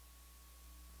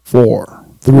4,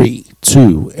 3,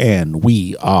 2, and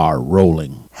we are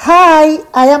rolling. Hi,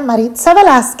 I am Maritza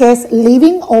Velasquez,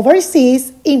 living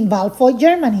overseas in Balfour,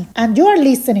 Germany, and you are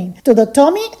listening to the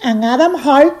Tommy and Adam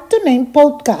Hard to Name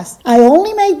podcast. I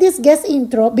only made this guest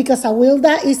intro because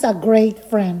Awilda is a great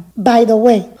friend. By the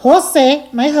way, Jose,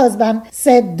 my husband,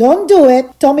 said don't do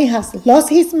it. Tommy has lost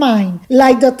his mind,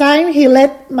 like the time he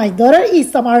let my daughter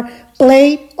Isamar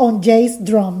play on Jay's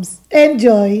drums.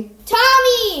 Enjoy.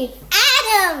 Tommy!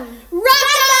 Adam!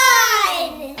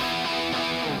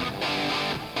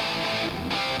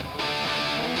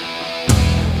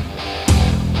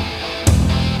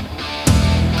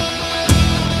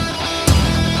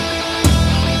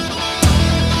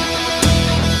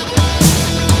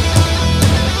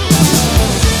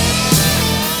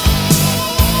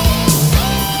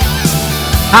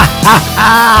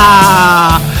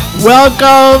 Rock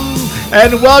on!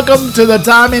 Welcome to the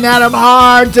Tommy and Adam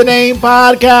Hard to Name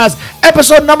podcast,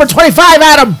 episode number 25,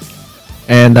 Adam.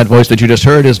 And that voice that you just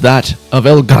heard is that of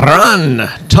El Gran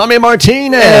Tommy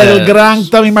Martinez. El Gran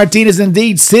Tommy Martinez,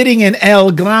 indeed, sitting in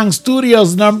El Gran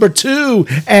Studios number 2.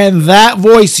 And that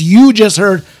voice you just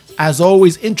heard, as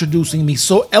always, introducing me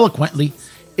so eloquently,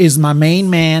 is my main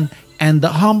man and the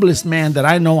humblest man that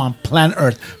I know on planet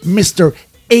Earth, Mr.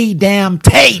 Adam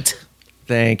Tate.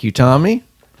 Thank you, Tommy.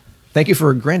 Thank you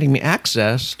for granting me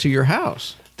access to your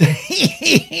house.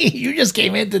 You just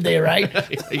came in today, right?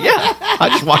 Yeah, I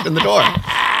just walked in the door.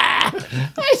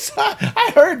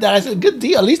 I heard that. I said, good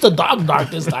deal. At least the dog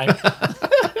barked this time.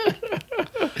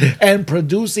 And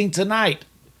producing tonight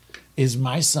is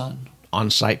my son.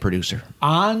 On-site producer.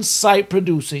 On-site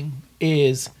producing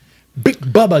is Big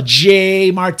Bubba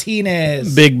J.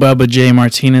 Martinez. Big Bubba J.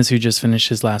 Martinez, who just finished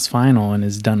his last final and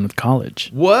is done with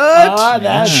college. What?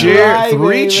 That's Cheer! right, 3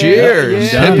 baby.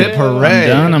 cheers! Yeah. Hip hip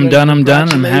hooray! I'm done.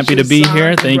 I'm happy to be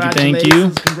here. Thank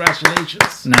you.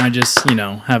 Congratulations. Now I just,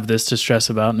 have this to stress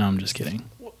about. No, I'm just kidding.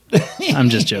 I'm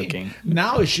just joking.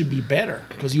 Now it should be better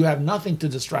because you have nothing to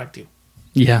distract you.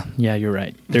 Yeah, you're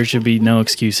right. There should be no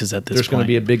excuses at this There's point. going to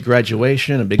be a big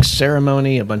graduation, a big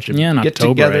ceremony, a bunch of in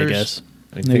October, get-togethers. I guess.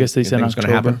 I Think- guess they you said think it's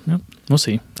October. gonna happen? Yep, we'll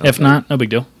see. Okay. If not, no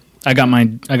big deal. I got my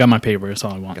paper. That's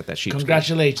all I want. Got that sheet.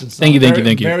 Congratulations. Thank you.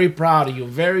 Very proud of you.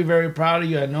 Very, very proud of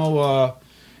you. I know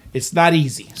it's not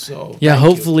easy. So Yeah, thank you.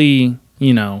 hopefully,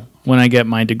 when I get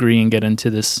my degree and get into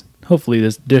this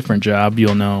different job,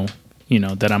 you'll know,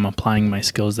 that I'm applying my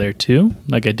skills there too,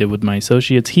 like I did with my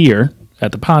associates here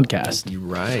at the podcast. You're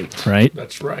right. Right?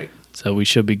 That's right. So we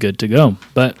should be good to go.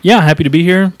 But yeah, happy to be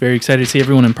here. Very excited to see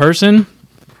everyone in person.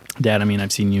 Dad,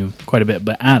 I've seen you quite a bit,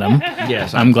 but Adam,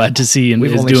 Yes, I'm glad to see and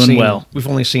is doing well. We've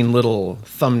only seen little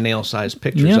thumbnail-sized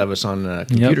pictures Yep. of us on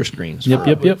computer screens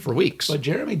for weeks. But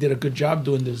Jeremy did a good job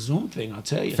doing the Zoom thing, I'll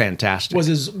tell you. Fantastic. We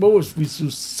used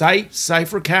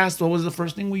Cyphercast? What was the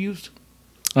first thing we used?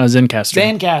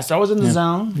 Zencaster. Zencaster. I was in the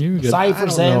zone. You were good. I Cypher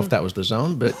don't Zen. know if that was the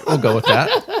zone, but we'll go with that.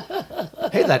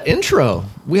 Hey, that intro.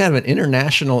 We have an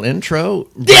international intro.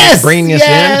 Bringing us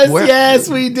in. Yes,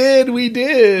 we did.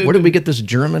 Where did we get this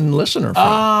German listener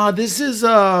from? This is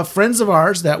friends of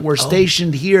ours that were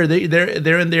stationed here.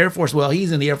 They're in the Air Force. Well,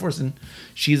 he's in the Air Force, and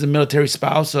she's a military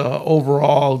spouse.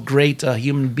 Overall, great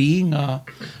human being.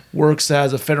 Works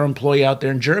as a federal employee out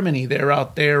there in Germany. They're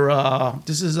out there.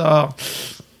 This is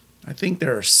I think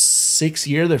their 6th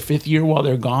year, their 5th year while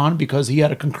they're gone because he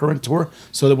had a concurrent tour.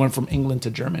 So they went from England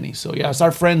to Germany. So yeah, it's our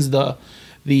friends, the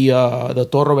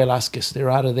Toro Velasquez.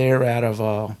 They're out of there.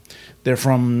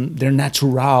 They're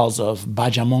naturals of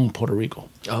Bayamon, Puerto Rico.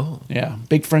 Oh, Yeah,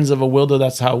 big friends of Awilda.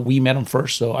 That's how we met them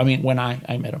first. So when I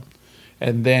met them,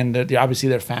 and then obviously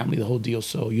their family, the whole deal.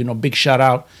 So big shout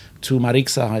out to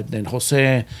Marixa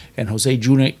and Jose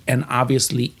Jr. and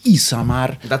obviously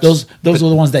Isamar. Those were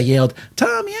the ones that yelled,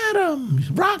 "Tommy Adam,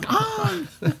 rock on!"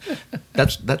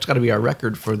 that's got to be our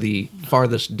record for the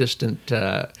farthest distant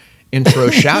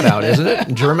intro shout out, isn't it?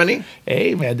 In Germany?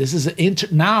 Hey man, this is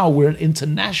now we're an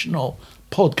international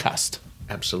podcast.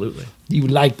 Absolutely. You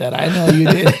like that? I know you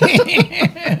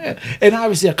did. And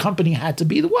obviously a company had to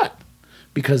be the what?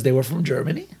 Because they were from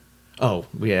Germany. Oh,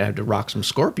 we had to rock some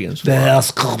Scorpions. The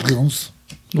Scorpions.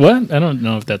 What? I don't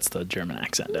know if that's the German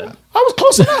accent, Dad. I was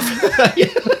close enough.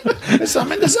 So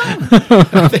I'm in the zone.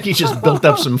 I think he just built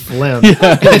up some phlegm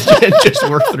and just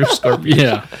worked through Scorpions.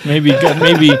 Yeah, maybe we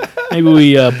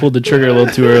pulled the trigger a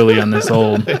little too early on this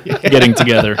whole getting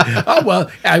together. Oh, well,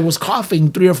 I was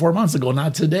coughing 3 or 4 months ago,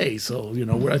 not today. So,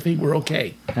 I think we're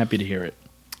okay. Happy to hear it.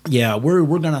 Yeah, we're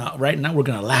gonna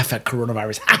laugh at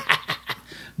coronavirus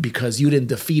because you didn't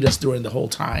defeat us during the whole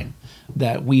time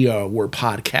that we're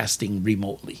podcasting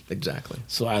remotely. Exactly.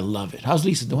 So I love it. How's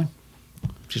Lisa doing?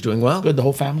 She's doing well. Good, the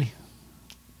whole family?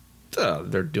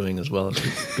 They're doing as well as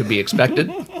could be expected.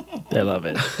 They love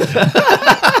it.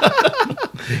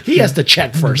 He has to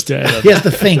check first. He has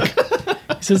to think.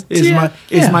 He says,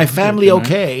 Is my family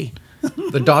okay?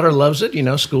 The daughter loves it.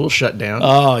 School's shut down.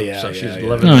 Oh, yeah. So yeah, she's yeah.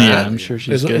 loving Oh that. yeah, I'm sure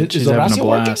she's Is- good. is She's having a Horacio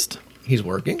working? blast. He's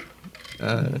working.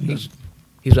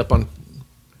 He's up on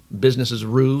businesses'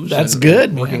 roofs. That's and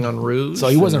good, Working man. on roofs. So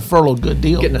he wasn't furloughed. Good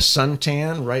deal. getting a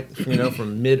suntan right,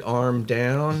 from mid-arm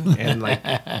down and like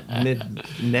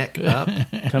mid-neck up.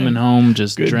 Coming home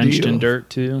just Good drenched deal. in dirt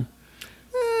too.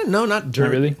 No, not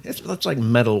dirt. really? It's like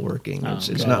metalworking. It's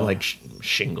okay. not like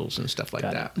shingles and stuff like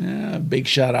Got that. Yeah, big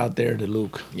shout out there to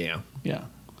Luke. Yeah. Yeah.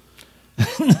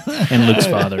 And Luke's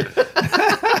father.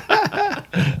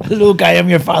 Luke, I am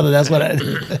your father. That's what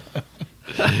I.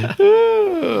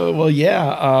 Well,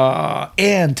 yeah.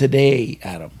 And today,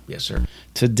 Adam. Yes, sir.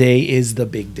 Today is the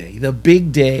big day. The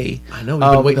big day. I know, we've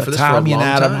been of waiting the for this for a Tommy and long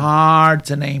Adam time. Hard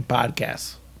to Name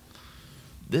podcast.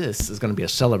 This is going to be a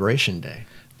celebration day.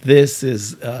 This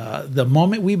is the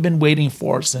moment we've been waiting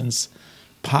for since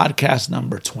podcast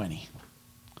number 20.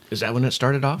 Is that when it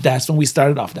started off? That's when we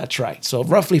started off. That's right. So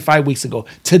roughly 5 weeks ago,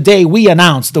 today we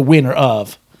announced the winner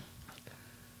of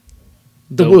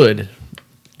the wood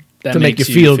That to make makes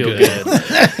you feel good.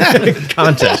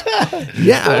 contest.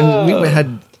 Yeah, and we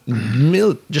had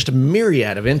just a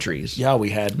myriad of entries. Yeah,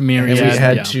 we had Myriad, And we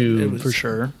had yeah, to- for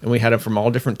sure. And we had it from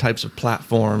all different types of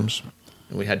platforms.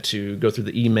 And we had to go through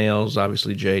the emails.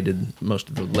 Obviously, Jay did most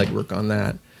of the legwork on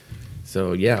that.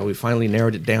 So, yeah, we finally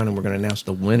narrowed it down, and we're going to announce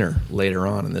the winner later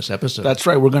on in this episode. That's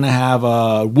right. We're going to have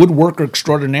woodworker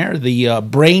extraordinaire, the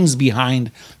brains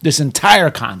behind this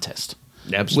entire contest,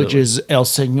 Absolutely. which is El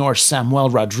Señor Samuel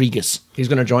Rodriguez. He's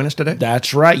going to join us today?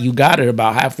 That's right. You got it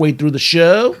about halfway through the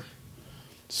show.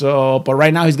 So, but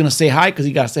right now he's going to say hi because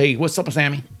he got to say, what's up,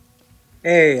 Sammy?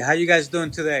 Hey, how you guys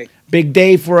doing today? Big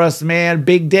day for us, man.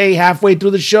 Big day halfway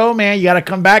through the show, man. You got to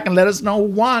come back and let us know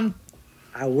who won.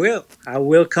 I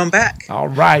will come back. All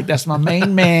right. That's my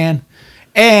main man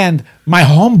and my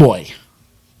homeboy.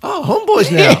 Oh,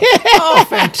 homeboys now. Oh,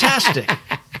 fantastic.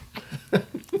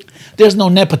 There's no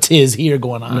nepotism here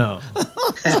going on. No,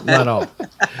 not all.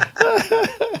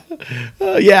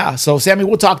 Yeah. So, Sammy,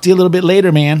 we'll talk to you a little bit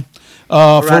later, man.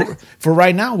 Right. For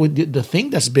right now, the thing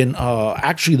that's been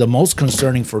actually the most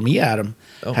concerning for me, Adam,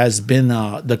 has been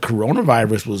the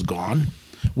coronavirus was gone.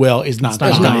 Well, it's not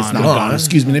gone. gone. It's not gone.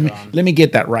 Excuse me. Let me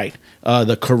get that right.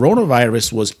 The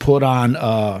coronavirus was put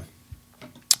on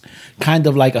kind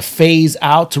of like a phase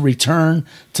out to return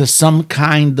to some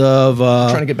kind of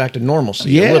Trying to get back to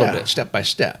normalcy a little yeah. bit, step by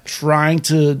step. trying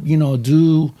to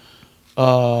do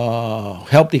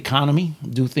help the economy,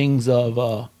 do things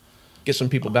of. Get some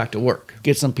people back to work.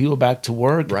 Get some people back to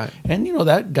work, Right. And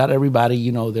that got everybody,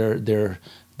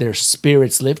 their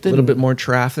spirits lifted. A little bit more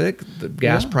traffic. The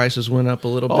gas Yeah. prices went up a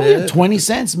little Oh bit. yeah, 20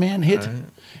 cents, man, hit.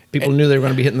 People knew they were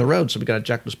going to be hitting the road, so we got to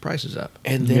jack those prices up.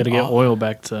 And You then got to get oil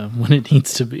back to when it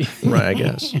needs to be. Right, I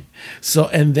guess. So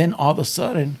and then all of a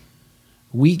sudden,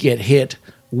 we get hit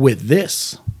with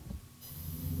this.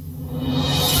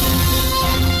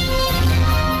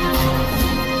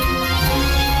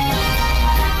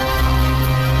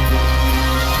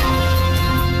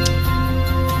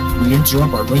 We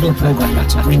interrupt our regular programming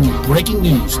to bring you breaking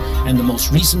news and the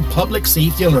most recent public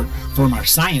safety alert from our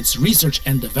Science, Research,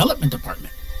 and Development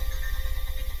Department.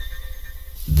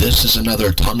 This is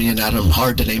another Tommy and Adam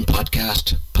Hard to Name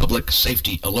podcast, Public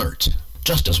Safety Alert.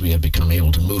 Just as we have become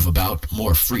able to move about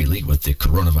more freely with the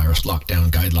coronavirus lockdown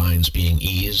guidelines being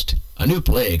eased, a new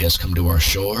plague has come to our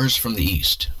shores from the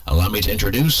east. Allow me to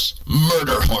introduce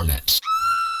murder hornets.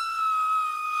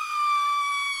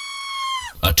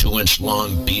 A 2-inch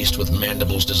long beast with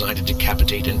mandibles designed to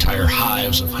decapitate entire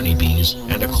hives of honeybees,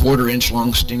 and a 1/4-inch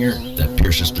long stinger that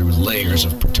pierces through layers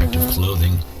of protective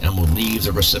clothing and will leave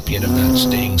the recipient of that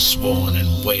sting swollen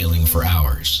and wailing for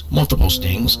hours. Multiple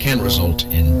stings can result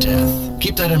in death.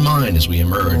 Keep that in mind as we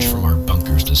emerge from our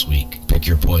bunkers this week. Pick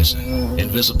your poison: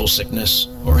 invisible sickness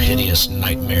or hideous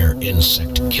nightmare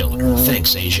insect killer.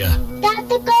 Thanks, Asia. Got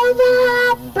to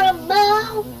go up,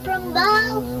 promotion.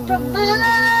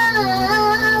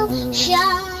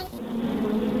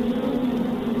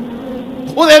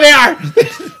 Well, there they are.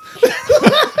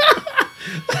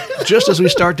 Just as we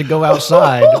start to go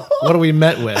outside, what are we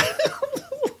met with?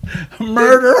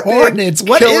 Murder hornets.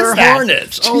 What is killer that?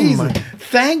 hornets. Oh, Jesus. my.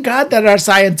 Thank God that our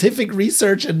scientific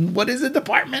research and what is it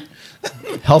department?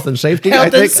 Health and safety, Health I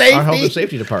and think. safety. Our health and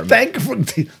safety department.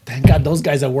 Thank God those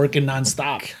guys are working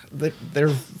nonstop.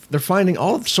 They're finding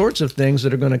all sorts of things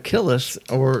that are going to kill us,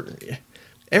 and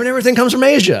everything comes from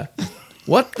Asia.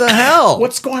 What the hell?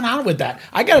 What's going on with that?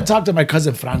 I got to talk to my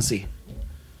cousin Francie.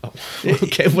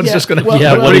 Okay, what's Yeah, this going to well, be?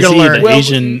 Yeah, well, what is he, well, the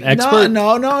Asian expert?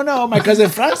 No. My cousin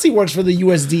Francie works for the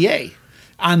USDA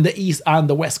on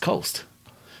the West Coast.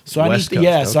 So I need West to,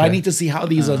 Coast, so I okay. need to see how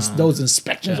those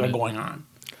inspections are going on.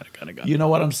 Got it. You know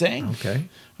what I'm saying? Okay.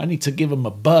 I need to give him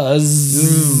a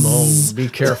buzz. Oh, be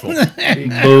careful.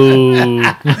 Boo.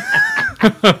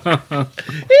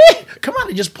 Come on,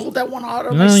 I just pulled that one out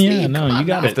of No, my sleeve. yeah, no, Come you on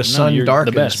got now. it. If the No, sun you're the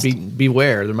darkens, best.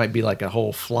 beware. There might be like a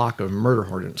whole flock of murder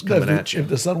hornets coming at you. If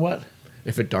the sun what?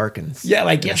 If it darkens. Yeah,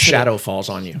 like and a yesterday. shadow falls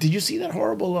on you. Did you see that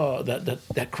horrible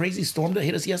that crazy storm that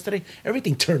hit us yesterday?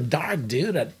 Everything turned dark,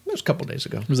 dude. It was a couple days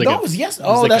ago. It was like No, a- it was yes. it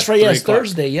was Oh, like that's at right. 3 Yes, o'clock.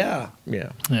 Thursday. Yeah,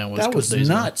 Yeah. Yeah, it was a that couple was days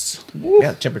ago. nuts.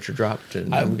 Yeah, temperature dropped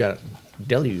and we got a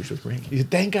deluge with rain.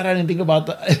 Thank God I didn't think about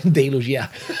the deluge. Yeah.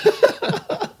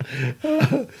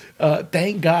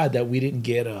 Thank God that we didn't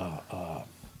get that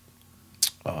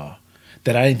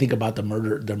I didn't think about the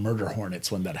murder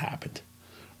hornets when that happened,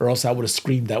 or else I would have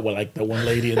screamed that way like the one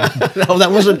lady. No, that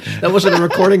wasn't a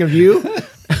recording of you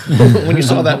when you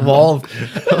saw that wall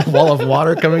of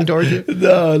water coming towards you.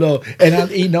 No.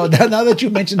 And now that you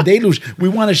mentioned deluge, we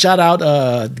want to shout out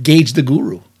Gage the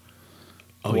Guru.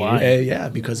 Oh, why? Yeah,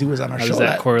 because he was on our How show. does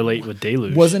that correlate with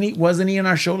deluge? Wasn't he in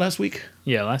our show last week?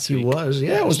 Yeah, last He week. was,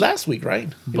 yeah. Yeah, it was last week, right?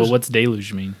 But what's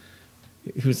deluge mean?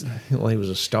 He was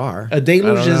a star. A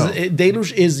deluge I don't know.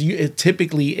 is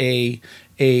typically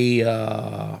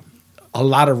a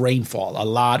lot of rainfall, a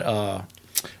lot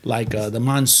like the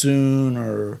monsoon,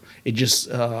 or it just.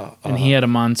 And he had a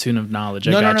monsoon of knowledge.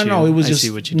 No. It was I just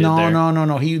see what you did there.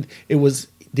 No. It was.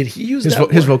 Did he use His,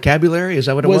 that his word? vocabulary? Is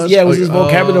that what it was? Yeah, it was his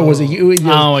vocabulary. Was it you?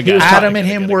 Oh, I got it. Adam and I got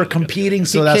it, him I got it, were I got it, I got it. competing,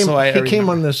 so He that's came, why he came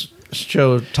on this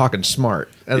show talking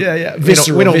smart. Yeah. We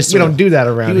don't do that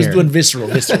around He was here. doing visceral.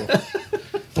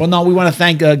 Well, no, we want to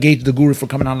thank Gage the Guru for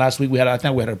coming on last week. I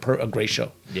think we had a great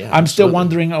show. Yeah, I'm still absolutely.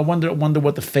 wondering. I wonder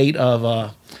what the fate of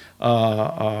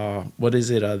what is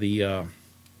it? The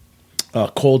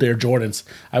Cold Air Jordans.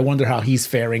 I wonder how he's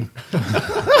faring.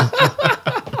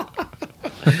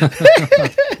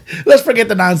 Let's forget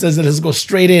the nonsense and let's go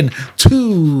straight in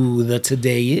to the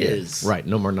Today Is. Right,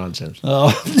 no more nonsense.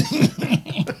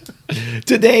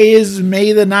 Today is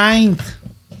May the 9th,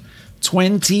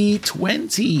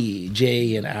 2020.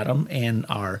 Jay and Adam and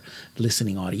our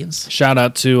listening audience. Shout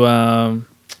out to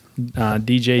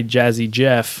DJ Jazzy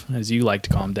Jeff, as you like to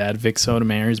call him, Dad. Vic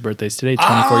Sotomayor. His birthday's today.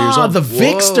 24 years old. The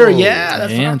Vicster, yeah.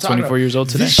 That's what Yeah, I'm talking 24 about. years old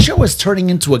today. This show is turning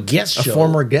into a guest A show.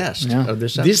 former guest Yeah. of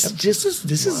this This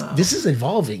episode. this is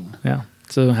evolving. Yeah.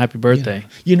 So happy birthday.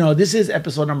 You know, this is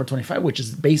episode number 25, which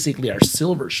is basically our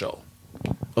silver show.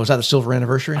 Oh, is that the silver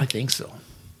anniversary? I think so.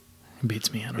 It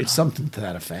beats me. I don't know. It's something to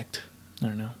that effect. I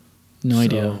don't know. No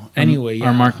idea. anyway, yeah.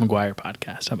 Our Mark McGuire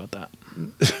podcast. How about that? I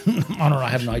don't know. I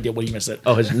have no idea what you said.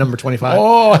 Oh, his number 25?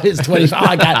 Oh, it's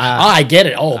 25. I get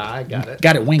it. Oh, I got it.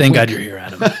 Got it. Wink, Thank wink. God you're here,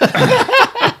 Adam.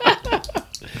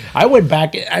 I went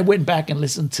back and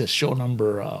listened to show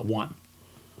number 1.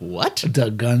 What? The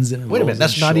Guns and Wait a minute.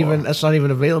 That's Roses not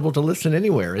even available to listen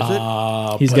anywhere, is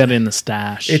it? He's got it in the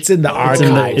stash. It's in the It's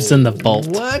archive. It's in the vault.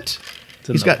 What? It's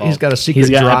in He's the got vault. a secret He's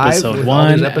got drive episode with all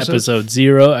 1, these episodes? episode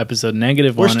 0, episode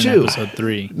 -1, Where's and 2? episode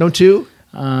 3. No 2?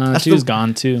 That's Two's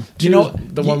gone too. Do you know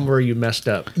the one where you messed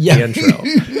up Yeah. the intro?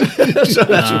 So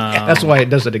that's why it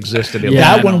doesn't exist anymore.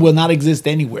 Yeah, I that one know. will not exist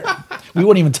anywhere. We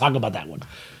won't even talk about that one.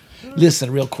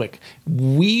 Listen, real quick.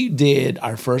 We did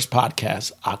our first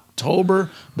podcast October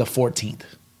the 14th.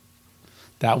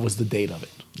 That was the date of it.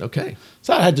 Okay.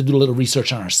 So I had to do a little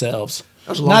research on ourselves. That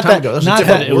was a long time ago. That's a not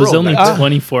different that- It was world only back then.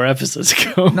 24 episodes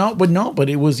ago. but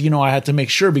it was, I had to make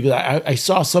sure because I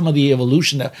saw some of the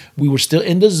evolution that we were still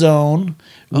in the zone.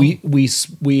 We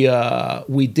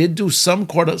did do some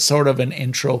sort of an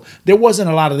intro. There wasn't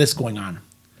a lot of this going on.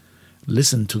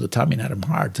 Listen to the Tommy and Adam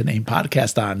Hard to Name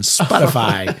podcast on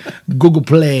Spotify, Google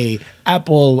Play,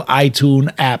 Apple,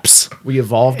 iTunes apps. We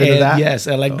evolved into And that? yes,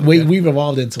 and we've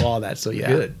evolved into all that. So yeah,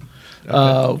 Good.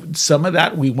 some of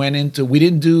that we went into. We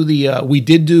didn't do we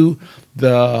did do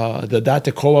the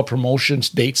Datacoa promotions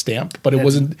date stamp, but it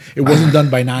wasn't done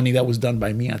by Nani. That was done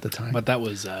by me at the time. But that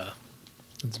was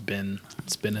it's been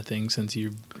a thing since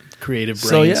your creative brain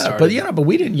so yeah, started. but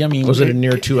we didn't. I mean, Was it a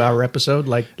near 2-hour episode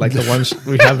like the ones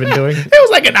we have been doing? It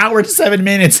was like an hour and 7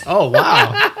 minutes. Oh,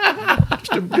 wow.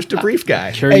 just a brief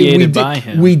guy. Curated by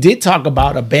him. We did talk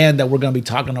about a band that we're going to be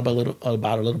talking about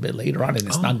a little bit later on, and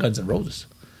it's not Guns N' Roses.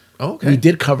 Okay. We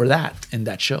did cover that in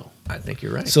that show. I think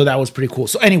you're right. So that was pretty cool.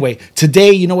 So anyway,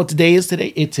 today, you know what today is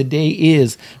today? Today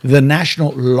is the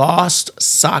National Lost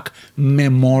Sock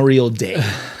Memorial Day.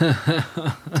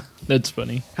 That's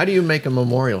funny. How do you make a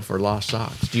memorial for lost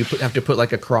socks? Do you have to put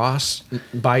like a cross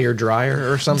by your dryer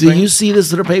or something? Do you see this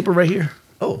little paper right here?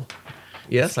 Oh,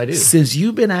 yes, I do. Since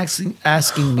you've been asking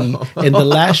me in the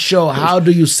last show, how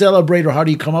do you celebrate or how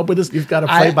do you come up with this? You've got a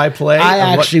play-by-play I of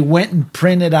what- actually went and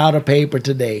printed out a paper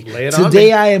today. Lay it on Today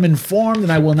me. I am informed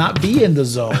and I will not be in the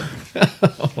zone.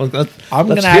 Well, I'm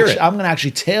let's gonna hear actually, it. I'm gonna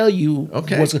actually tell you.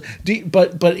 Okay.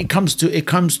 But it comes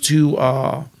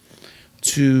to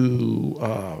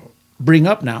bring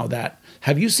up now that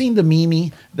have you seen the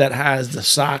meme that has the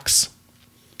socks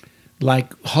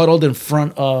like huddled in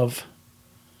front of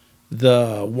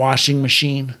the washing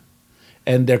machine,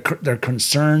 and they're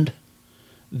concerned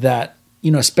that,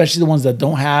 you know, especially the ones that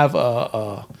don't have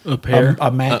A pair?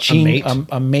 a matching mate.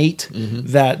 a mate,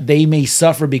 that they may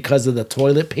suffer because of the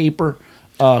toilet paper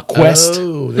quest.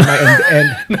 Oh, they might,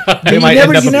 and You might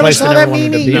never, end up you a never place saw they that never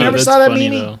wanted meme? to be. You No, never that's saw that funny,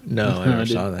 meme? though. no, I never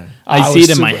saw that. I Oh, see it it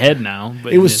was in my super- head now.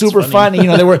 But It was it's super funny. You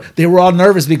know, they were all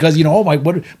nervous because, you know, oh my,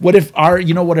 what if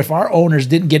our owners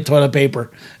didn't get toilet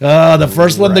paper? The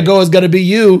first one to Right. go is going to be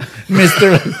you,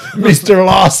 Mr.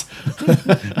 Loss,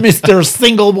 Mr.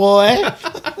 Single Boy.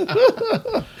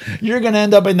 You're going to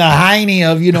end up in the hiney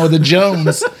of, you know, the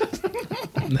Jones.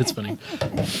 That's funny.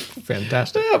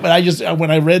 Fantastic. Yeah, but I just,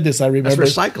 when I read this, I That's remember.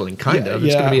 recycling, kind of.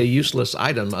 It's yeah. going to be a useless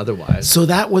item otherwise. So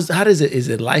that was, how does it, is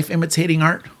it life imitating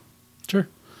art? Sure.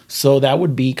 So that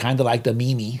would be kind of like the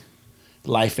meme,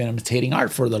 life imitating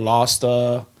art for the lost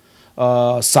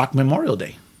Sock Memorial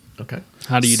Day. Okay.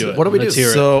 How do you do it? what do we Let's do? Hear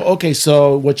it. So okay,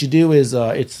 so what you do is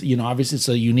it's, you know, obviously it's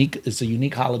a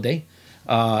unique holiday,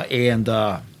 and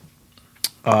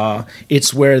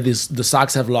it's where the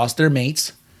socks have lost their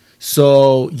mates.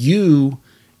 So you,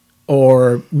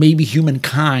 or maybe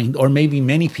humankind, or maybe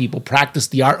many people practice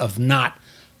the art of not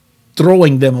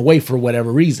throwing them away for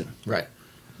whatever reason. Right.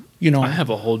 You know, I have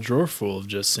a whole drawer full of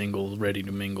just single, ready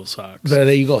to mingle socks. But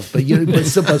there you go. So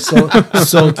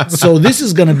this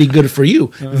is going to be good for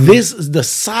you. This is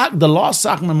the Lost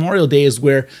Sock Memorial Day is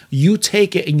where you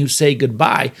take it and you say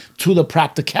goodbye to the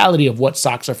practicality of what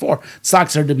socks are for.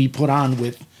 Socks are to be put on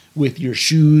with your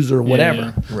shoes or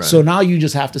whatever. Yeah. Right. So now you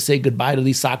just have to say goodbye to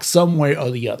these socks some way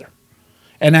or the other.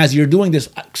 And as you're doing this,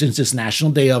 since it's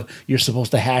National Day of, you're supposed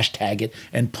to hashtag it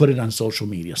and put it on social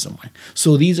media somewhere.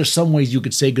 So these are some ways you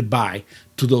could say goodbye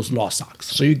to those lost socks.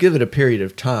 So you give it a period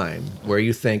of time where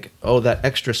you think, oh, that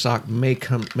extra sock may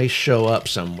show up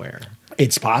somewhere.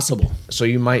 It's possible. So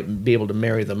you might be able to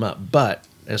marry them up. But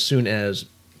as soon as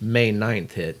May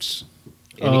 9th hits,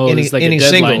 it's like a deadline.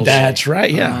 singles, That's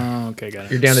right, yeah. Oh, okay, got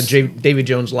it. you're down to Davy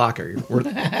Jones' locker. We're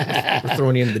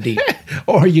throwing you in the deep.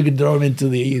 Or you could throw them into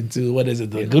what is it,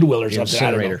 the Goodwill or something.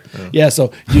 I don't know. incinerator. Oh. Yeah,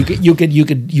 so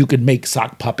you could make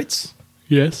sock puppets,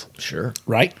 Yes. Sure.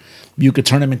 right? You could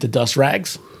turn them into dust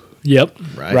rags, Yep.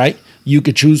 right? You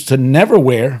could choose to never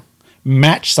wear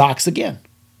match socks again.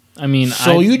 I mean,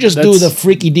 So you just do the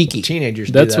freaky deaky. Teenagers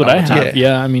do That's that what all I the time. have.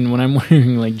 Yeah, I mean, when I'm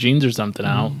wearing like jeans or something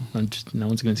out, no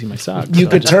one's gonna see my socks. You so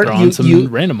I could just turn- throw on you- some you-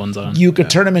 random ones on. You could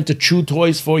turn them into chew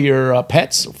toys for your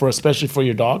pets, especially for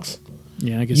your dogs.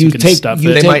 Yeah, I guess you you, can take- stuff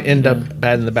you it. They take- might end up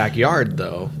bad in the backyard,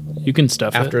 though, You can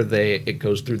stuff after it. it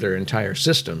goes through their entire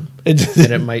system. It-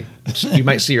 And you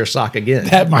might see your sock again.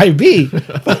 That might be,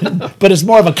 but it's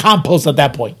more of a compost at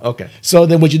that point. Okay. So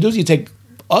then what you do is you take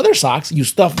other socks, you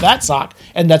stuff that sock,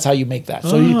 and that's how you make that. So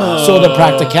so the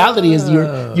practicality is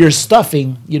you're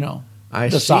stuffing, you know, I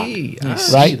the see. sock, I right?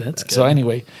 see. That's So good.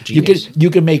 anyway, Genius. you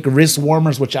could make wrist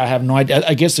warmers, which I have no idea.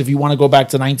 I guess if you want to go back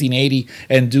to 1980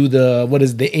 and do the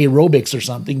aerobics or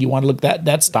something, you want to look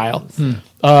that style.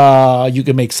 You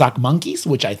can make sock monkeys,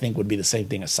 which I think would be the same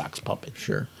thing as socks puppet.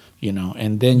 Sure. You know,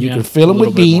 and then you Yeah, could fill a them with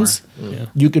little bit beans. more. Yeah.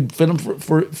 You could fill them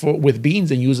for with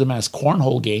beans and use them as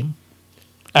cornhole game,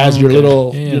 as your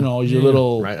little, Yeah, you know, your yeah.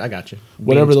 little Right, I got you.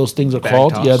 whatever Beans, those things are bag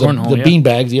called. toss. Yeah, Cornhole, the yeah. bean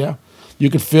bags. Yeah, you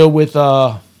could fill with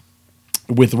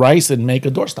rice and make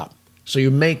a doorstop. So you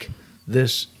make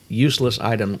this useless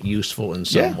item useful in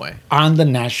some way. on the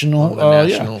national, On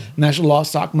the National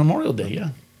Lost Sock Memorial Day. Yeah,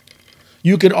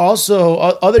 you could also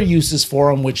other uses for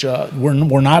them, which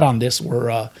were not on this.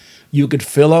 Were you could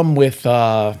fill them with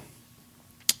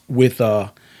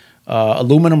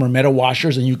aluminum or metal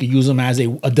washers, and you could use them as a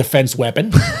defense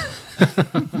weapon.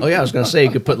 Oh yeah, I was going to say you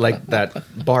could put like that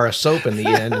bar of soap in the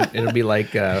end. And it'll be like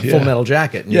Full Metal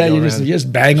Jacket. And Yeah, go you around-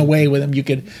 just bang away with them. You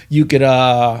could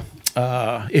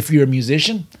if you're a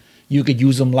musician, you could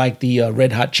use them like the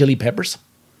Red Hot Chili Peppers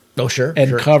Oh sure. and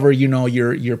sure. cover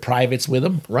your privates with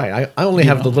them. Right. I only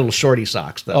have the little shorty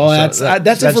socks though. Oh, so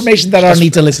that's information that I don't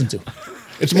need to listen to.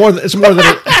 It's more than it's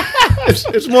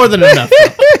more than enough.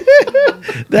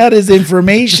 That is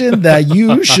information that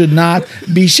you should not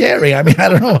be sharing. I mean, I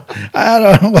don't know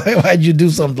why'd you do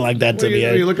something like that to me.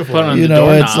 What are you looking for? Put on You the know,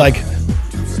 it's doorknob. like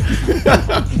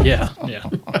Yeah, yeah.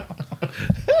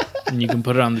 and you can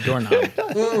put it on the doorknob.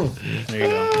 There you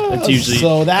go. That's usually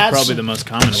So that's- probably the most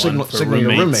common one for signal your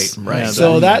roommates. roommate, right. Yeah,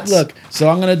 So that roommates. so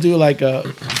I'm gonna do like a,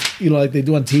 like they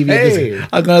do on TV. Hey.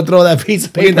 I'm gonna throw that piece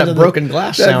of We need paper. to that the- broken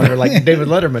glass sounder like David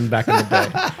Letterman back in the day.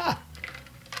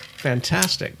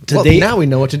 Fantastic. Today- Well, now we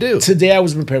know what to do. Today I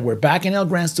was prepared. We're back in El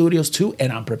Gran Studios too,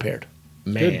 and I'm prepared.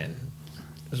 Man,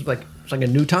 it's like a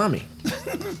new Tommy.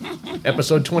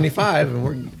 Episode 25, and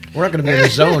we're not going to be in the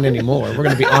zone anymore. We're going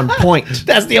to be on point.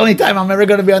 That's the only time I'm ever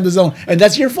going to be on the zone, and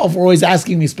that's your fault for always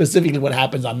asking me specifically what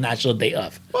happens on National Day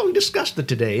of. Well, we discussed the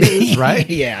today, right?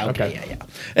 Yeah. Okay. Yeah.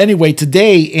 Anyway,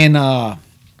 today in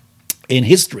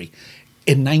history,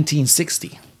 in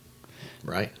 1960,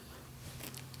 Right.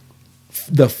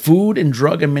 the Food and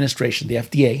Drug Administration, the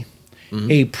FDA,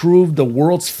 approved the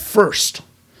world's first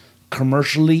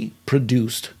commercially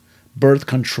produced birth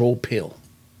control pill.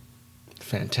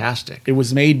 Fantastic. It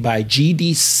was made by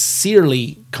G.D.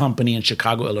 Searly Company in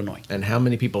Chicago, Illinois. And how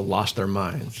many people lost their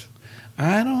minds?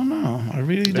 I don't know. I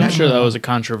really don't I'm sure know. that was a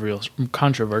controversial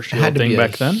It had to thing be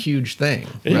back a then. huge thing.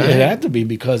 It right? had to be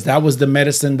because that was the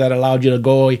medicine that allowed you to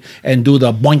go and do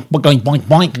the boink, boink, boink,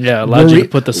 boink. Yeah, allowed you to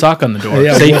put the sock on the door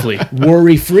Yeah, safely.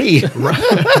 worry free.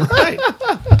 Right.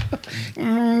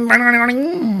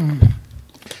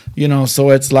 You know, so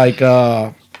it's like,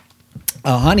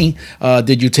 honey,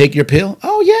 did you take your pill?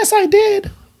 Oh, yes, I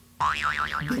did.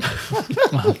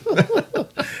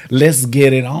 Let's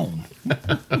get it on.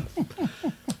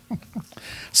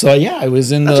 So yeah, it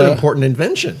was in That's the. an important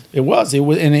invention. It was.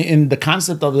 In the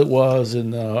concept of it was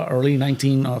in the early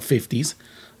 1950s.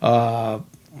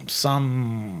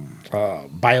 Some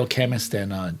biochemist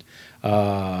and a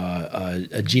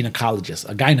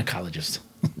gynecologist.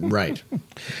 Right.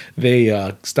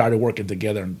 They started working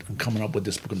together and coming up with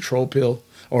this control pill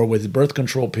or with the birth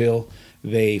control pill.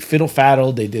 They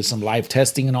fiddle-faddled. They did some live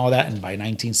testing and all that. And by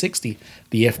 1960,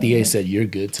 the FDA said, you're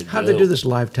good to go. How'd they do this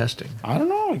live testing? I don't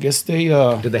know. I guess they...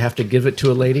 Did they have to give it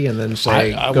to a lady and then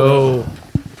say, I go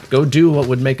do what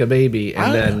would make a baby,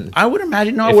 and then I would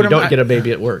imagine... No, I if would you don't get a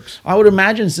baby, it works. I would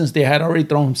imagine since they had already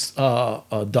thrown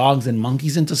dogs and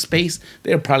monkeys into space,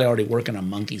 they're probably already working on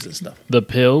monkeys and stuff. The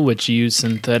pill, which used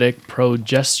synthetic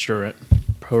progesterone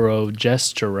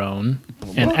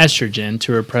and estrogen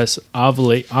to repress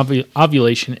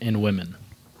ovulation in women.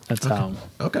 That's how.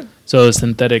 Okay. So a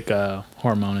synthetic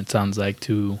hormone, it sounds like,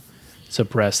 to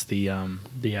suppress the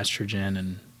estrogen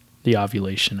and the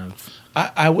ovulation of.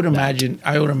 I would imagine.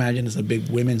 I would imagine it's a big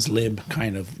women's lib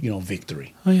kind of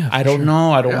victory. Oh, yeah, I for don't sure.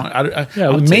 know. I don't Yeah. want. Yeah, I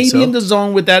would say maybe so. in the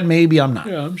zone with that. Maybe I'm not.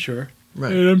 Yeah, I'm sure.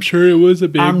 Right. And I'm sure it was a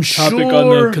big I'm topic on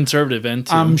sure- the conservative end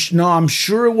too. I'm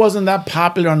sure it wasn't that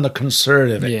popular on the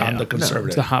conservative. yeah, on the conservative.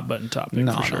 it's a hot button topic.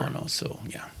 no, for sure. no. So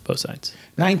yeah. Both sides.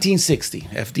 1960,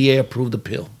 FDA approved the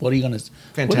pill. What are you gonna?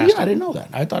 Fantastic. I didn't know that.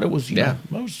 I thought it was. Yeah.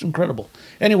 That was incredible.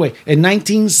 Anyway, in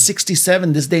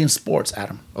 1967, this day in sports,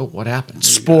 Adam. Oh, what happened?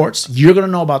 Sports. You're gonna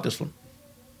know about this one.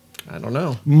 I don't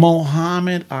know.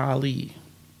 Muhammad Ali,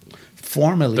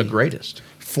 The greatest.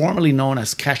 formerly known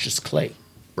as Cassius Clay,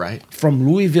 Right. from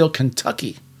Louisville,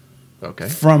 Kentucky, Okay.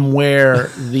 from where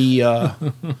the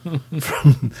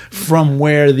from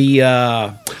where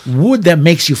the wood that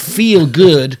makes you feel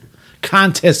good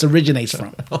contest originates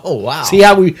from. Oh, wow. See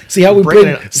how we Bringing bring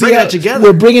it- see bring how it together.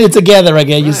 We're bringing it together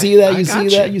again. You Right. see that? I You see got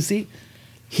that? you. You see?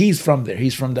 He's from there.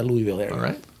 He's from the Louisville area. All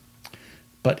right.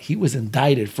 But he was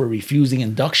indicted for refusing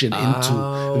induction into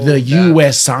Oh, the that-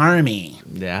 U.S. Army.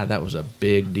 Yeah, that was a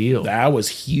big deal. That was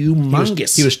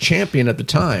humongous. He was champion at the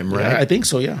time, right? Yeah, I think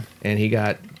so. Yeah. And he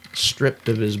got stripped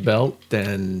of his belt.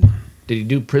 And did he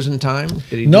do prison time?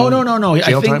 Did he No. do I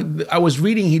jail think time? I was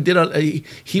reading. He did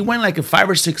he went like 5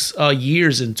 or 6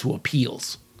 years into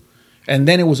appeals, and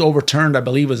then it was overturned. I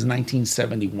believe it was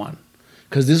 1971,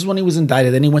 because this is when he was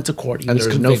indicted. Then he went to court. He And was there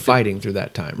was no convicted. fighting through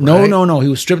that time, No, right? no. He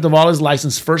was stripped of all his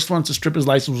license. First one to strip his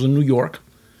license was in New York.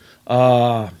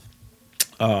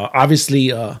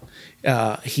 Obviously,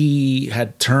 he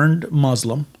had turned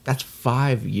Muslim. That's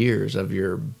 5 years of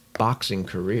your boxing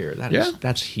career.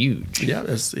 That's huge. Yeah,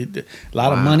 a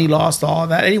lot of money lost, all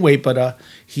that. Anyway, but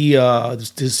he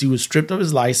was stripped of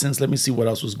his license. Let me see what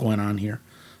else was going on here.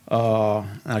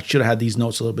 I should have had these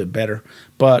notes a little bit better,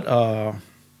 but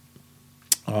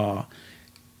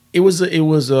it was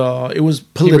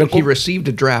political. He received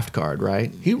a draft card,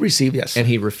 right? He received, yes. And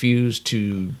he refused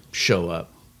to show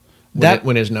up.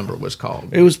 when his number was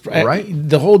called. It was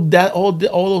right. all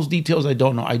those details I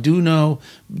don't know. I do know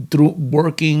through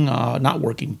seeing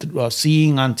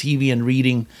on TV and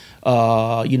reading,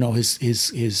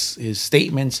 his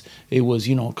statements. It was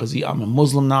because I'm a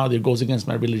Muslim now. That goes against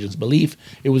my religion's belief.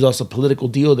 It was also a political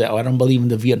deal that I don't believe in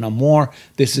the Vietnam War.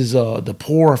 This is the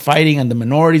poor are fighting and the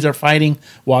minorities are fighting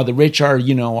while the rich are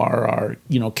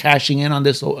cashing in on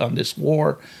this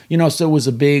war. So it was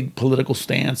a big political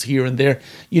stance here and there.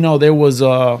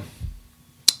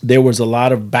 There was a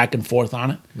lot of back and forth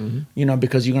on it,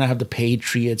 because you're going to have the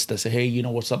patriots that say, hey,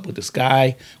 what's up with this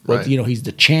guy? Right. He's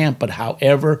the champ, but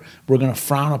however, we're going to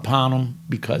frown upon him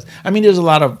because, there's a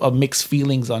lot of mixed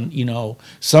feelings on,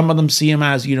 some of them see him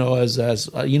as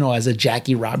a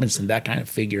Jackie Robinson, that kind of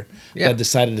figure that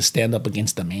decided to stand up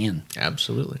against the man.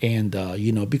 Absolutely. And,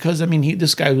 because,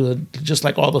 this guy was just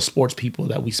like all the sports people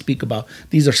that we speak about,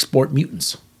 these are sport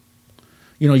mutants.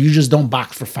 You just don't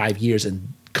box for 5 years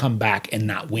and come back and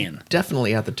not win.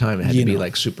 Definitely at the time it had to be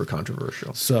like super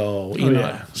controversial. So,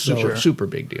 super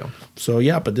big deal. So,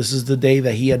 yeah, but this is the day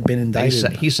that he had been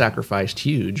indicted. He sacrificed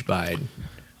huge by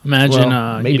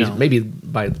maybe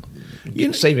by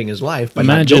saving his life. By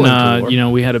imagine, not going to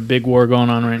war. we had a big war going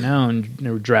on right now and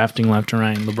they were drafting left and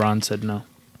right and LeBron said no.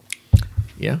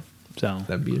 Yeah. So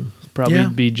that'd be probably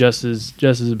be just as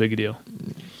big a deal.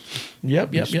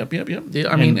 Yep. Yeah,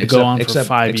 go on for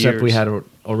 5 years. Except we had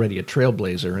already a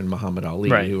trailblazer in Muhammad Ali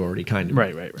who already kind of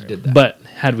did that. But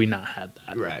had we not had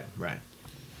that, right.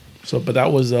 So, but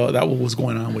that was what was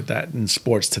going on with that in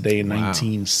sports today in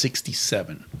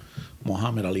 1967.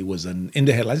 Muhammad Ali was in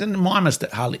the headlines, and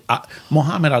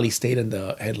Muhammad Ali stayed in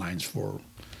the headlines for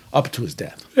up to his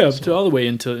death. Yeah, all the way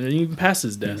until even past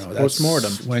his death.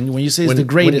 Post-mortem. When you say it's the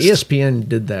greatest, when ESPN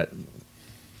did that,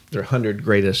 their 100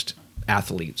 greatest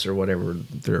athletes or whatever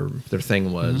their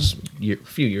thing was a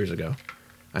few years ago,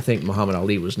 I think Muhammad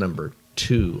Ali was number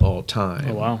 2 all time.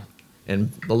 Oh wow!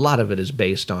 And a lot of it is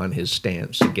based on his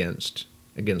stance against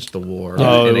the war.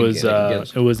 Oh,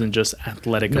 it wasn't just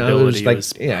athletic ability. It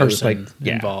was person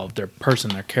involved, their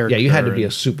person, their character. Yeah, you had to be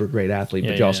a super great athlete,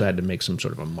 but you also had to make some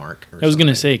sort of a mark. I was going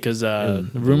to say because the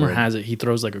rumor has it he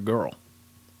throws like a girl.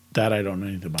 That I don't know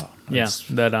anything about.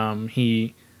 That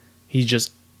he's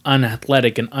just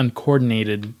unathletic and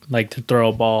uncoordinated, like to throw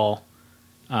a ball,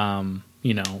 in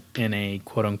a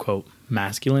quote unquote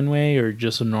masculine way or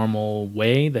just a normal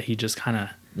way that he just kind of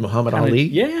Muhammad Ali.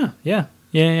 Yeah.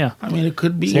 It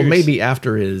could be. Well, maybe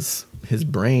after his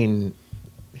brain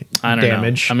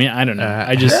damage. I don't know.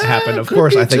 I just happened. Of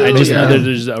course, I think I just know that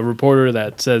there's a reporter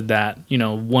that said that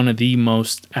one of the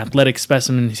most athletic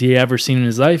specimens he ever seen in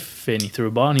his life, and he threw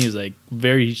a ball, and he was like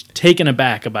very taken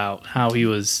aback about how he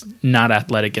was not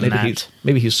athletic in that.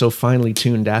 Maybe he's so finely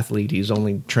tuned athlete, he's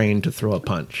only trained to throw a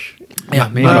punch. Yeah,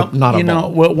 maybe. Not a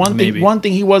ball. Well, one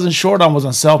thing he wasn't short on was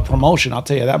on self promotion. I'll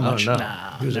tell you that much. No.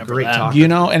 He was a great talker.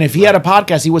 And if he had a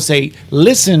podcast, he would say,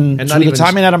 "Listen to the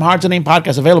Tommy and Adam Hard to Name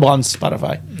podcast available on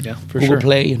Spotify, Google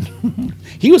Play." And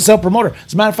he was self promoter.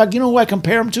 As a matter of fact, you know who I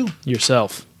compare him to?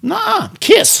 Yourself. Nah,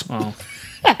 Kiss. Oh.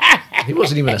 He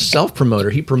wasn't even a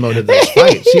self-promoter. He promoted those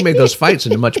fights. He made those fights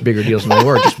into much bigger deals than they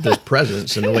were, just with his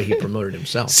presence and the way he promoted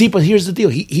himself. See, but here's the deal.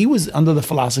 He was under the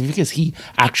philosophy because he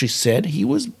actually said he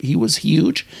was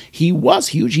huge. He was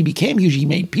huge. He became huge. He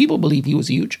made people believe he was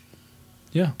huge.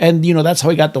 Yeah. And, that's how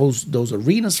he got those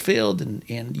arenas filled. And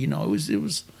it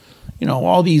was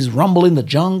all these Rumble in the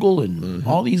Jungle and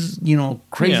all these,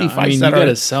 crazy fights that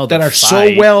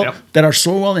are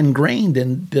so well ingrained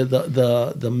in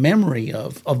the memory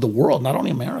of the world, not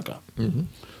only America. Mm-hmm.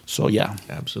 So, yeah.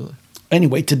 Absolutely.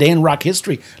 Anyway, today in rock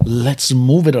history, let's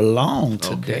move it along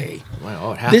today. Okay.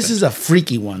 Wow, this is a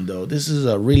freaky one, though. This is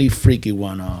a really freaky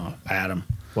one, Adam.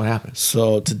 What happened?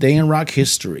 So, today in rock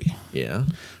history,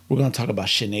 we're going to talk about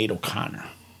Sinead O'Connor.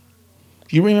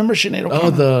 You remember Sinead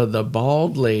O'Connor? Oh, the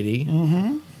bald lady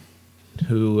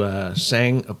who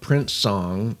sang a Prince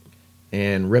song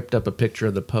and ripped up a picture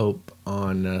of the Pope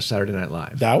on Saturday Night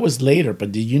Live. That was later,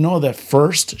 but did you know that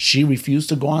first she refused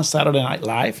to go on Saturday Night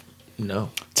Live? No.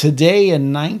 Today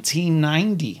in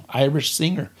 1990, Irish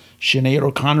singer Sinead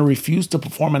O'Connor refused to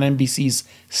perform on NBC's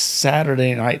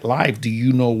Saturday Night Live. Do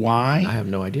you know why? I have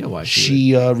no idea why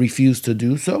she refused to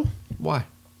do so. Why?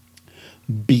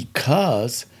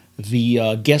 Because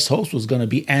the guest host was going to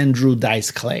be Andrew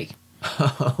Dice Clay.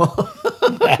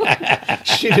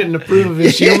 She didn't approve of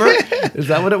his humor? Is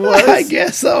that what it was? I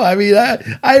guess so. I mean,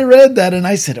 I read that and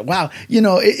I said, "Wow,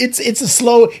 it's a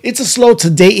slow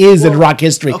today in rock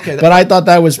history." Okay, but I thought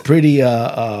that was pretty.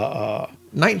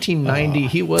 1990,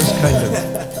 he was kind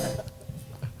of.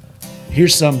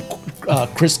 Here's some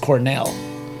Chris Cornell.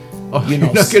 Oh, you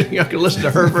know, you're not gonna listen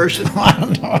to her version. I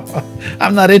don't know.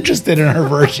 I'm not interested in her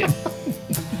version.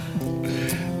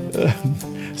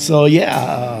 So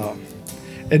yeah,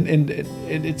 and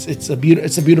it's a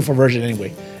beautiful version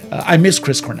anyway. I miss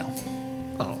Chris Cornell.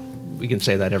 Oh, we can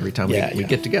say that every time we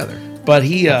get together. But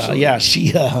she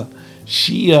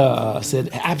said,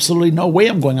 absolutely no way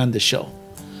I'm going on this show.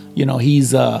 You know,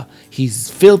 he's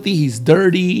filthy, he's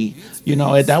dirty. You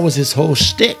know, that was his whole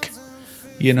shtick.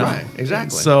 You know, right?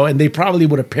 Exactly. So, and they probably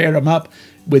would have paired him up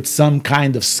with some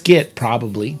kind of skit,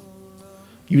 probably.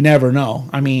 You never know.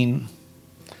 I mean,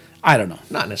 I don't know.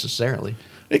 Not necessarily.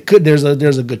 It could. There's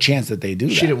a good chance that they do.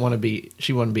 She didn't want to be.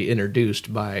 She wanted to be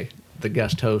introduced by the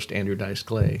guest host Andrew Dice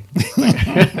Clay.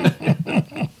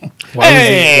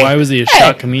 Why was he a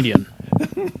shock comedian?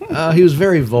 He was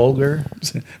very vulgar.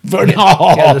 Very,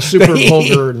 the super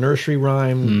vulgar nursery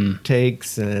rhyme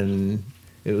takes, and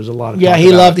it was a lot of. Yeah,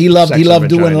 he loved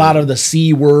doing a lot of the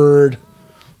C word.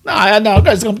 No,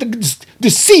 guys, the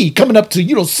C coming up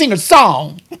to sing a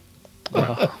song.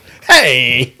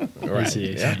 Hey, Right.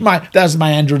 Yeah. That's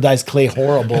my Andrew Dice Clay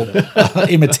horrible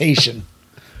imitation,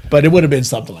 but it would have been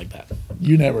something like that.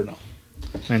 You never know.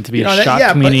 And to be a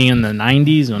shock comedian in the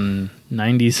 90s, when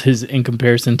 90s is in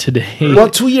comparison today. Well,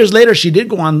 2 years later, she did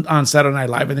go on Saturday Night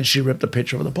Live, and then she ripped a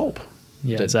picture of the Pope.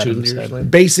 Yeah,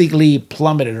 Basically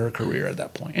plummeted her career at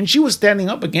that point. And she was standing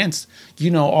up against,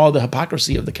 all the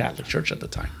hypocrisy of the Catholic Church at the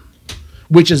time,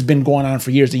 which has been going on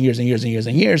for years and years and years and years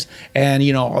and years. And,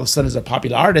 all of a sudden is a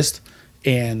popular artist,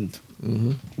 and,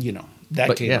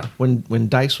 that came out. When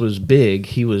Dice was big,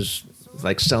 he was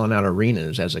like selling out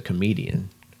arenas as a comedian.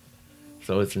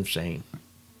 So it's insane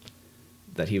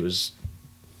that he was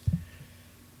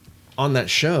on that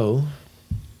show.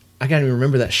 I can't even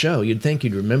remember that show. You'd think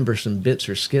you'd remember some bits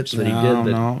or skits that he did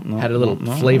that had a little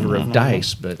flavor of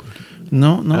Dice, but I've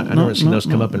never seen those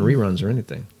come up in reruns or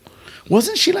anything.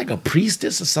 Wasn't she like a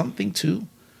priestess or something too?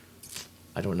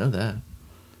 I don't know that.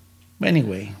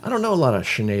 Anyway, I don't know a lot of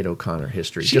Sinead O'Connor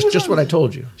history. Just what I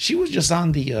told you. She was just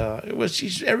on the.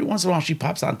 Every once in a while she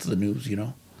pops onto the news,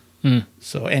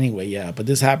 So anyway, yeah. But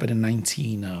this happened in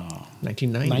 1990.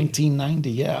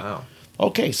 1990, yeah. Wow.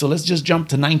 Okay, so let's just jump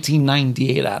to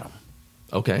 1998, Adam.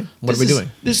 Okay, what are we doing?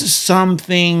 This is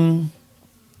something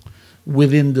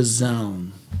within the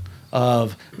zone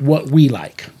of what we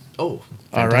like. Oh,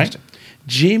 fantastic. All right,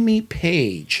 Jimmy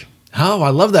Page. Oh, I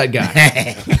love that guy.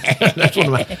 That's one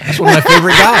of my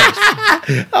favorite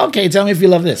guys. Okay, tell me if you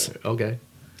love this. Okay.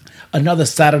 Another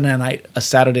Saturday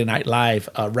Night Live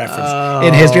reference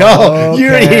in history. Oh,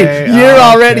 okay. You're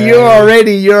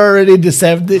already in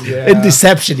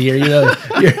deception here.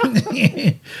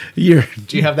 You're.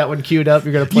 Do you have that one queued up?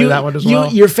 You're going to play that one as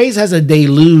well. Your face has a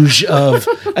deluge of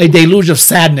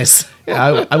sadness.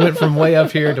 Yeah, I went from way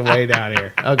up here to way down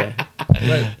here. Okay.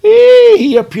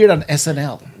 He appeared on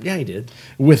SNL. Yeah, he did.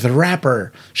 With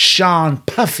rapper Sean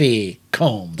Puffy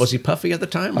Combs. Was he Puffy at the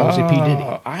time, or was he P. Diddy?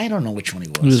 I don't know which one he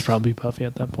was. He was probably Puffy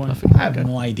at that point. I have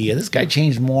no idea. This guy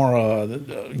changed more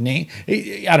name.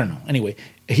 I don't know. Anyway,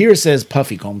 here it says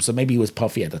Puffy Combs, so maybe he was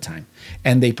Puffy at the time.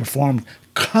 And they performed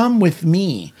 "Come With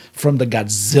Me" from the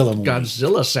Godzilla movie.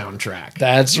 Godzilla soundtrack.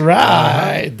 That's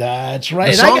right. That's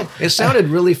right. It sounded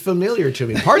really familiar to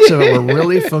me. Parts of it were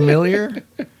really familiar,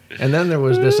 and then there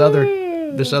was this other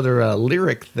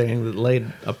lyric thing that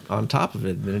laid up on top of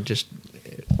it, and it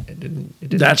didn't.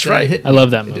 That's right. Hit I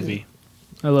love that movie.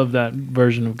 I love that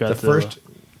version of Godzilla.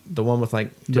 The one with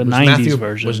like the 90s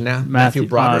version. Was Matthew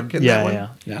Broderick in that one?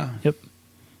 Yeah.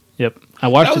 Yep. I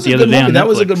watched it the other day on Netflix. That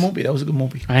was a good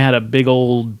movie. I had a big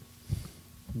old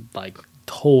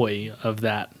toy of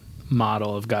that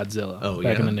model of Godzilla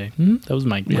back in the day. That was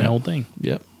my old thing.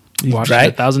 Yep. Watched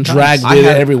it 1,000 times. Dragged it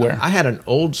everywhere. I had an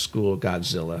old school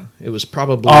Godzilla. It was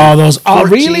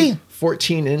probably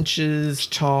 14 inches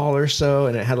tall or so,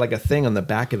 and it had like a thing on the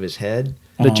back of his head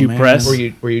that you press,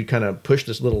 where you'd kind of push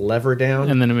this little lever down,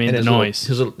 and then it made the noise.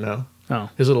 His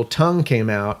little tongue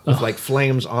came out with like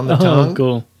flames on the tongue.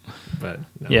 Cool. But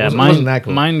mine wasn't that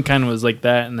cool. Mine kind of was like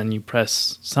that, and then you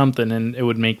press something, and it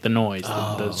would make the noise,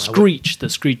 the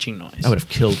screeching noise. I would have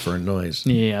killed for a noise.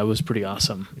 Yeah, it was pretty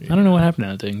awesome. Yeah. I don't know what happened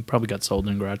to that thing. Probably got sold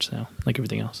in a garage sale, like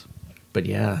everything else. But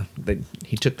yeah,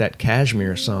 he took that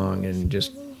Kashmir song and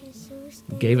just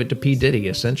gave it to P. Diddy,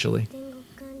 essentially.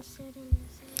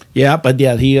 Yeah, but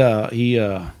yeah, he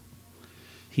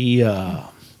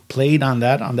played on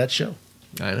that show.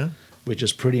 I know, which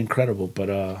is pretty incredible.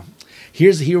 But I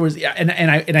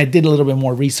did a little bit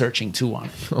more researching too on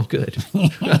it. Oh, good.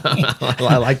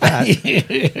 I like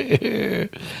that.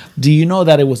 Do you know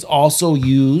that it was also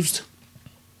used?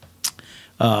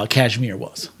 Kashmir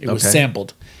was. It was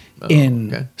sampled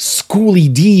in okay.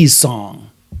 Schoolie D's song.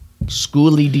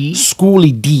 Schoolie D?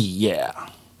 Schoolie D, yeah.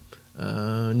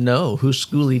 No. Who's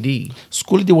Schoolie D?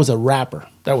 Schoolie D was a rapper.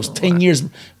 That was 10 years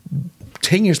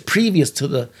previous to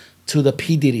the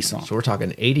P. Diddy song. So we're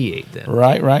talking 88 then.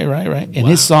 Right. And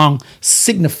his song,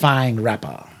 Signifying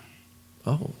Rapper.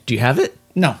 Oh. Do you have it?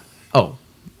 No. Oh.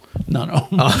 No.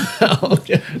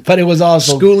 Okay. But it was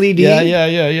also Schoolie D? Yeah.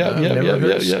 never heard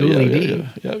of Schoolie D.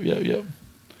 Yeah.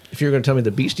 If you're going to tell me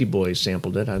the Beastie Boys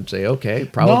sampled it, I'd say, okay,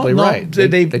 probably No, right.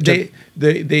 They took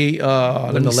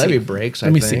when the levee breaks, I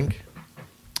Let me think. see.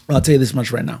 I'll tell you this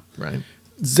much right now. Right.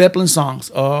 Zeppelin songs.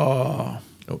 Oh,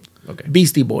 okay.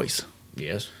 Beastie Boys.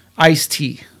 Yes.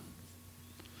 Ice-T.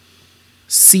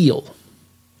 Seal.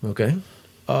 Okay.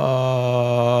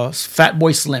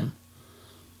 Fatboy Slim.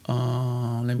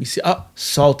 Let me see.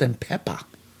 Salt and Pepper.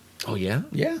 Oh, yeah?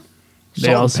 Yeah.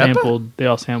 They all Salt and Pepper. sampled. They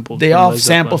all sampled. They from all Led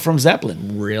sampled Zeppelin. from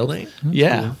Zeppelin. Really?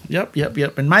 Yeah.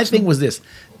 Yep. And my thing was this.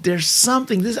 There's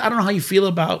something. I don't know how you feel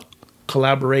about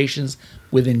collaborations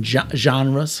within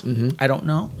genres. Mm-hmm. I don't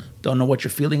know. Don't know what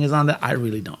your feeling is on that. I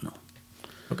really don't know.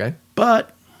 Okay.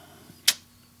 But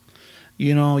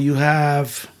you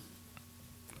have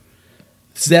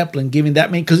Zeppelin giving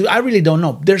that many, because I really don't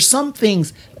know. There's some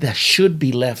things that should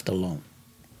be left alone.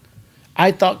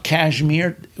 I thought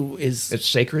Kashmir is It's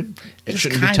sacred? It it's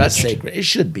shouldn't be kind of touched? sacred. It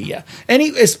should be, yeah. And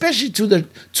especially to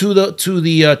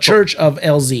the Church of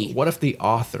LZ. What if the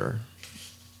author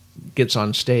gets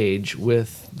on stage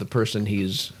with the person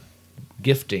he's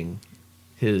gifting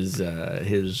his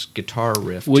guitar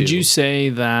riff Would to? you say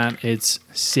that it's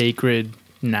sacred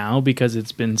now because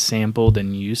it's been sampled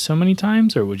and used so many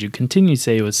times, or would you continue to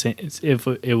say it was if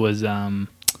it was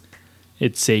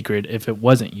it's sacred if it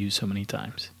wasn't used so many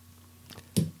times?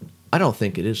 I don't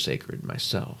think it is sacred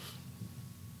myself.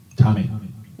 Tommy.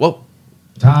 Whoa.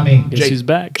 Tommy. Guess who's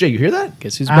back? Jay, you hear that?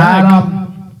 Guess who's back?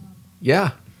 Adam.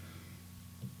 Yeah.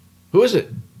 Who is it?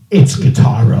 It's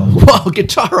Guitarro. Whoa,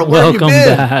 Guitarro, where have you Welcome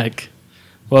been? back.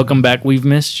 Welcome back. We've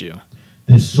missed you.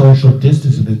 This social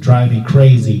distancing is driving me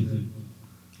crazy.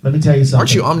 Let me tell you something.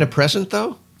 Aren't you omnipresent,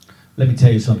 though? Let me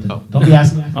tell you something. Don't be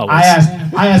asking. Always.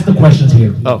 I asked the questions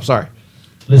here. Oh, sorry.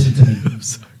 Listen to me.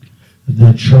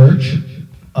 The Church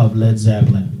of Led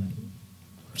Zeppelin.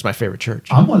 It's my favorite church.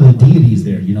 I'm one of the deities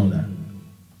there. You know that.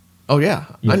 Oh, yeah.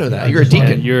 Yeah, I know that. yeah, You're a that's right.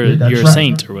 deacon. You're That's a right.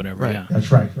 saint or whatever. Right. Yeah.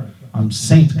 That's right. I'm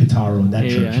Saint Guitarro in that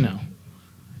church. Yeah, I know.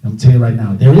 I'm telling you right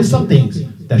now, there is some things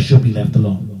that should be left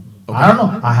alone. I don't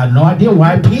know. I had no idea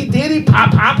why P. Diddy,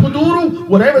 Papadoodle,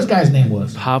 whatever his guy's name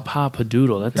was. Papa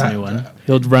Padoodle. That's a That- new one.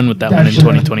 He'll run with that That one in should-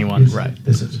 2021. Right.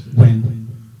 This is when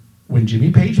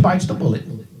Jimmy Page bites the bullet,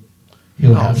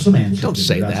 he'll have some answers. Don't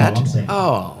say That's that. all I'm saying.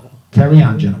 Oh, Carry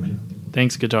on, gentlemen.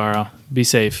 Thanks, Guitarro. Be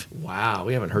safe. wow.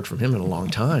 We haven't heard from him in a long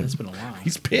time. It's been a while.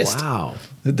 He's pissed. Wow.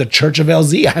 The Church of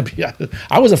LZ.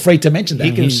 I was afraid to mention that.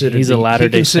 He considered he's a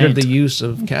Latter-day he considered Saint. the use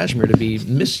of Kashmir to be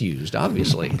misused,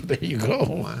 obviously. There you go.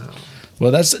 Wow.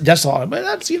 Well, that's all. But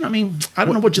that's I mean, I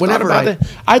don't know what you thought Whenever about that.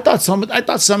 I thought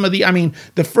some of the. I mean,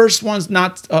 the first ones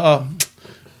not.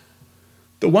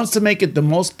 The ones to make it the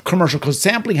most commercial, because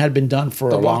sampling had been done for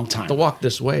a long time. The Walk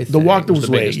This Way The Walk was This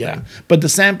the Way, biggest yeah. thing. But the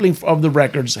sampling of the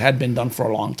records had been done for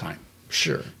a long time.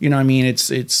 Sure. You know what I mean?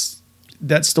 It's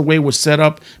that's the way it was set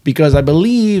up, because I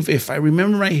believe, if I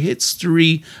remember my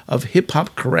history of hip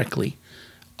hop correctly,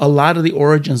 a lot of the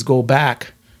origins go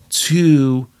back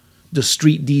to the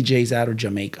street DJs out of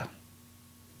Jamaica.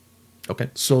 Okay.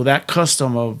 So that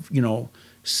custom of,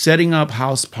 setting up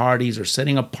house parties or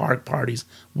setting up park parties,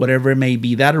 whatever it may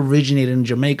be, that originated in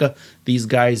Jamaica. These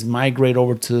guys migrate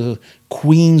over to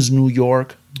Queens, New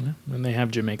York. And they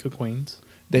have Jamaica Queens.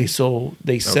 They set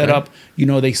Okay. up,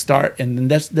 they start, and then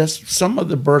that's some of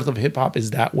the birth of hip hop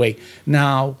is that way.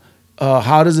 Now,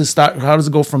 how does it start? How does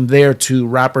it go from there to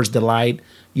Rapper's Delight?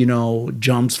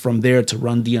 Jumps from there to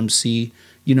Run DMC.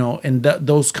 And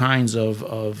those kinds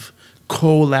of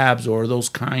collabs, or those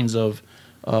kinds of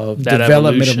That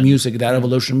development evolution. of music, that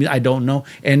evolution. I don't know.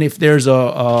 And if there's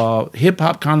a hip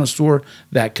hop connoisseur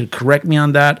that could correct me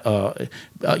on that,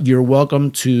 you're welcome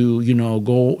to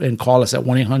go and call us at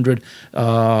 1-800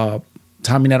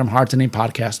 Tommy and Adam Hard to Name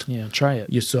podcast. Yeah, try it.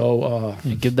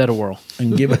 Yeah, give that a whirl.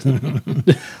 And give us,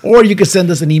 or you can send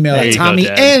us an email There at you go,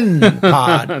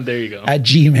 TommyNPod There you go. at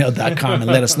gmail.com and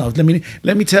let us know.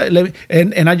 Let me tell you,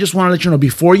 and I just want to let you know,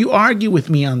 before you argue with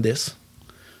me on this,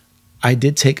 I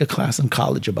did take a class in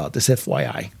college about this,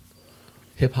 FYI.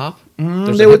 Hip hop?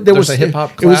 There was a hip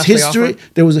hop class. It was they history.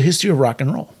 offer? There was a history of rock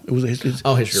and roll. It was a history.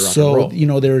 Oh, history of rock so, and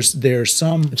roll. there's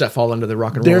some. Does that fall under the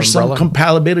rock and roll There's umbrella? some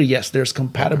compatibility. Yes, there's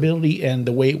compatibility and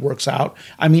the way it works out.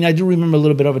 I mean, I do remember a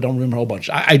little bit of it. Don't remember a whole bunch.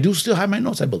 I do still have my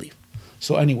notes, I believe.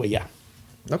 So anyway, yeah.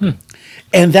 Okay.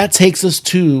 And that takes us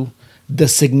to the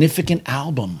significant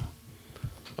album.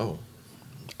 Oh,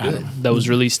 That was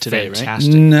released today, right?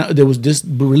 fantastic. No, there was this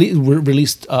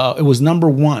released. It was number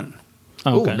one.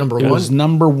 Oh, okay. Ooh, number It one was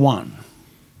number one.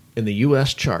 in the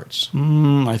U.S. charts.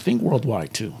 I think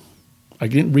worldwide too. I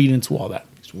didn't read into all that.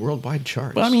 It's worldwide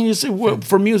charts. But I mean, you see,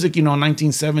 for music,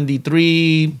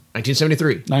 1973.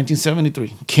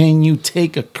 1973. Can you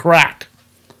take a crack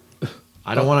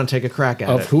I don't want to take a crack at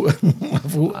of it. who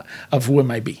of who it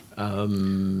might be?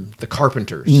 The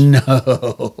Carpenters.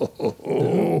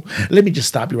 No. Let me just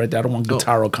stop you right there. I don't want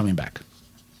Guitarro coming back.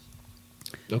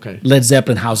 Okay. Led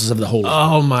Zeppelin, Houses of the Holy.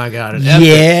 Oh my God! An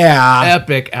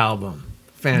epic album.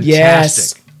 Fantastic.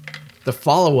 Yes. The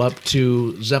follow-up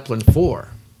to Zeppelin 4,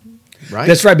 right?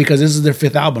 That's right, because this is their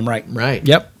fifth album, right? Right.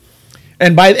 Yep.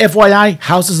 And by FYI,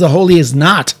 Houses of the Holy is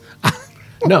not.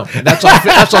 No, that's on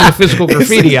the Physical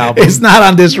Graffiti album. It's not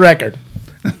on this record.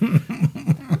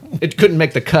 It couldn't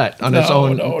make the cut on its No,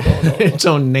 own no. its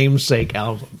own namesake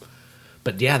album.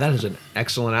 But yeah, that is an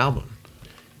excellent album.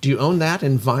 Do you own that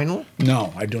in vinyl?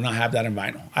 No, I do not have that in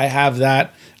vinyl. I have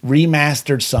that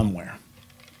remastered somewhere.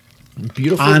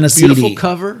 Beautiful, On a beautiful CD.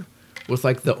 cover with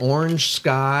like the orange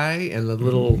sky and the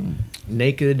little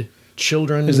naked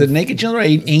children. Is it Naked Children or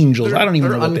Angels? I don't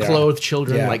even know what they are. unclothed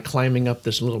children Yeah. like climbing up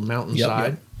this little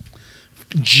mountainside.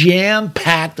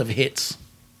 Jam-packed of hits.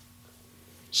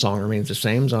 Song Remains the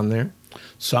Same's on there.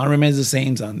 Song Remains the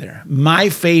Same's on there. My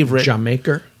favorite.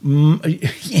 Jamaica.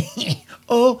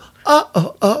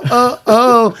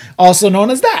 Also known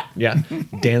as that. Yeah.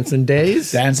 Dancing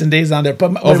Days. Dancing Days on there.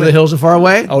 But Over the Hills and Far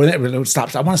Away. Oh,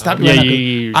 stop. I want to stop you. Yeah, right now.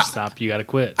 you stop. You got to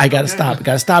quit. I gotta stop. I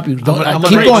gotta stop you. Don't, I'm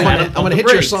keep going. I'm gonna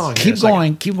hit your song. here in Keep a second.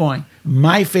 going. Keep going.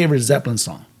 My favorite Zeppelin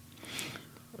song,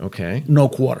 Okay. No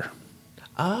Quarter.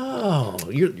 Oh,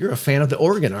 you're a fan of the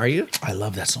organ, are you? I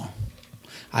love that song.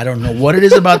 I don't know what it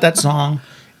is about that song.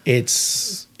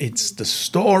 It's the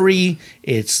story.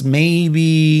 It's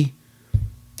maybe,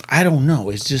 I don't know.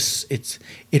 It's just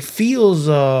it feels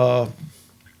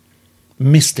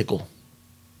mystical.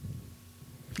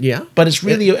 Yeah. But it's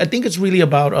really, I think it's really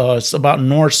about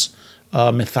Norse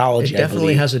mythology. It definitely I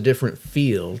believe. has a different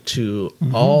feel to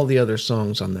all the other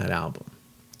songs on that album.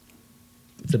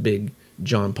 It's a big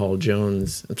John Paul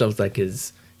Jones. It sounds like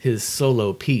his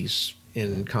solo piece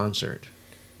in concert.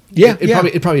 Yeah,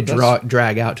 It'd probably That's-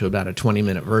 drag out to about a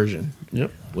 20-minute version.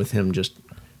 Yep. With him just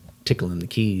tickling the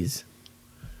keys.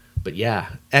 But yeah,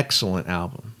 excellent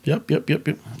album. Yep.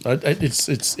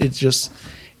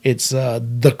 It's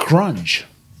the crunch.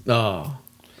 Oh,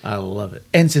 I love it.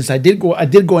 And since I did go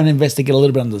and investigate a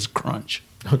little bit on this crunch.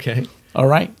 Okay. All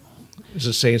right. Does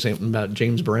it say something about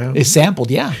James Brown? It's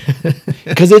sampled, yeah.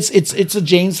 Because it's a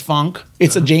James Funk.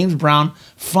 It's a James Brown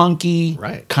funky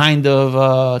Right. kind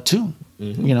of tune,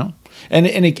 And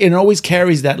it always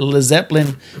carries that Led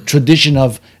Zeppelin tradition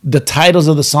of the titles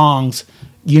of the songs,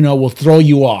 will throw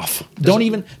you off.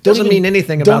 Doesn't mean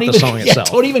anything about the song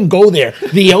itself. Don't even go there.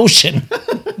 The ocean.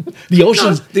 The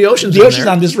ocean's there.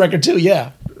 on this record too,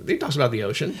 yeah. He talks about the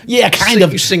ocean. Yeah, kind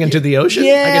of. You sing into the ocean?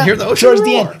 Yeah. I can hear the ocean Towards roar.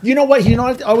 the end. You know what? I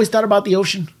always thought about the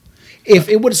ocean. If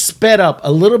it would have sped up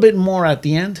a little bit more at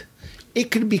the end, it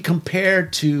could be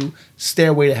compared to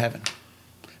Stairway to Heaven,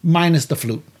 minus the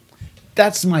flute.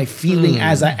 That's my feeling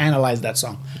as I analyze that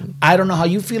song. I don't know how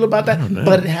you feel about that,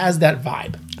 but it has that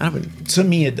vibe. To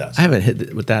me, it does. I haven't hit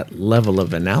it with that level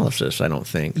of analysis, I don't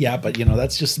think. Yeah, but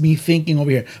that's just me thinking over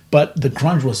here. But the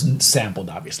grunge was sampled,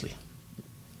 obviously.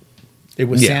 It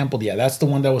was sampled, yeah. That's the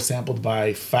one that was sampled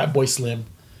by Fatboy Slim.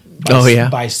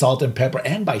 By Salt and Pepper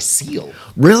and by Seal.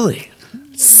 Really?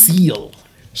 Seal.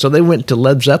 So they went to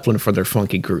Led Zeppelin for their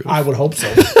funky groove. I would hope so.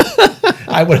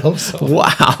 I would hope so.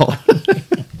 Wow.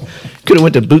 Could have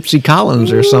went to Bootsy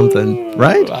Collins or something,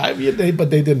 right? But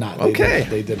they did not. Okay.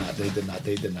 They did not.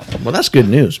 Well, that's good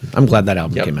news. I'm glad that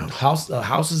album came out.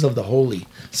 Houses of the Holy.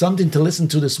 Something to listen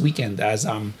to this weekend as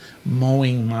I'm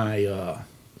mowing my...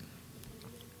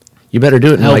 You better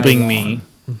do it. Helping me.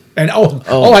 And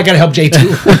I gotta help Jay too.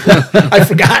 I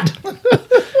forgot.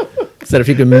 Said if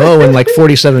you can mow in like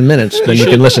 47 minutes, then you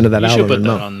can listen to that You album should put and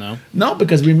that mow. on though. No,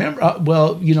 because remember, the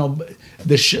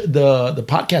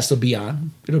podcast will be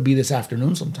on. It'll be this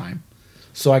afternoon sometime,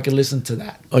 so I can listen to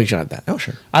that. Oh, you got that? Oh,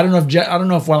 sure. I don't know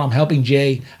if while I'm helping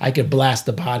Jay, I could blast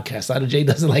the podcast. I know Jay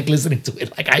doesn't like listening to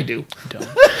it like I do.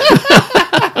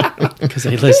 Because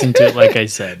I listened to it, like I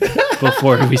said,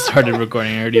 before we started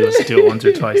recording. I already listened to it once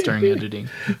or twice during editing.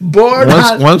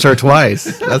 Once or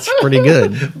twice. That's pretty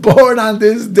good. Born on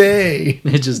this day.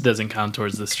 It just doesn't count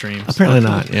towards the streams. Apparently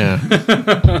not, yeah.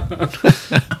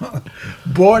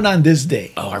 Born on this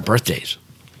day. Oh, our birthdays.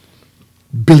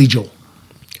 Billy Joel.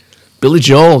 Billy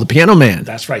Joel, the Piano Man.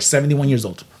 That's right, 71 years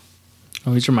old.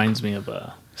 Always reminds me of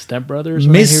Step Brothers.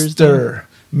 when I hear his name.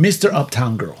 Mr.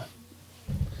 Uptown Girl.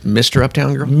 Mr.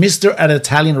 Uptown Girl. Mr. at an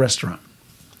Italian restaurant.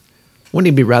 Wouldn't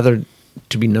he be rather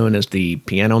to be known as the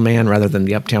Piano Man rather than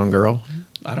the Uptown Girl?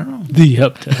 I don't know. The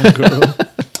Uptown Girl.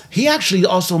 He actually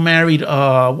also married,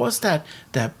 what's that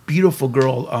beautiful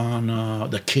girl on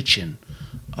The Kitchen?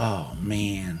 Oh,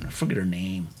 man. I forget her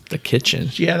name. The Kitchen.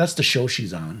 Yeah, that's the show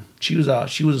she's on. She was a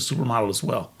supermodel as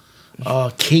well.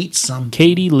 Kate something.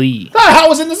 Katie Lee. I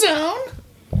was in the zone.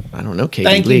 I don't know, Katie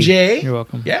Thank Lee. you, Jay. You're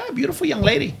welcome. Yeah, beautiful young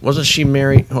lady. Wasn't she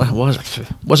married?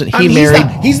 Wasn't he I mean, married?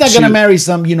 He's not going to marry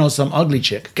some ugly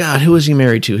chick. God, who was he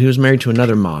married to? He was married to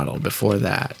another model before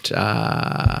that.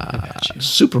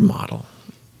 Supermodel.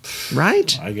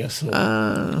 Right? I guess so.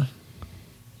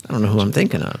 I don't know who I'm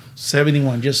thinking of.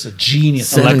 71, just a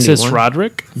genius. Alexis 71?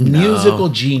 Roderick. Musical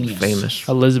genius. Famous.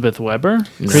 Elizabeth Weber.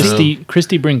 No.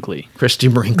 Christy Brinkley. Christy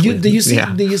Brinkley. Do you see?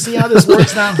 Yeah. Do you see how this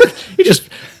works now? He just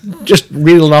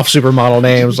reeling off supermodel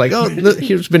names like, oh,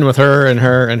 he's been with her and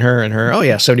her and her and her. Oh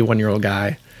yeah, 71-year-old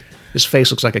guy. His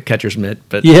face looks like a catcher's mitt,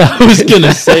 but Yeah, I was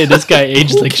gonna say this guy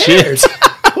aged like shit.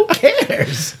 Who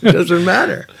cares? doesn't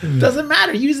matter. Doesn't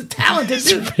matter. He's a talented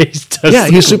dude. Face does Yeah,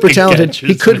 he's look super like talented. catcher's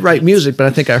He could mitt. write music, but I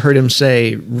think I heard him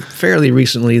say fairly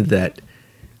recently that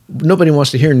nobody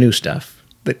wants to hear new stuff.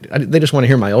 They just want to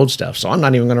hear my old stuff. So I'm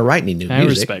not even going to write any new I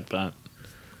music. respect that.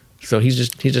 So he's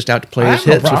just out to play I his have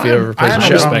no hits if he problem. ever I plays have a no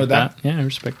show. problem Respect with that. that. Yeah, I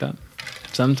respect that.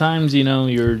 Sometimes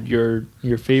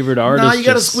your favorite artist. No, you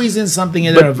got to just- squeeze in something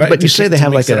in there. But you say they to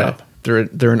have like mix it up.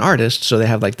 they're an artist, so they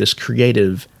have like this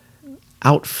creative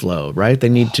outflow, right? They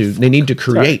need to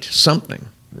create something,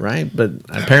 right? But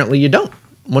apparently you don't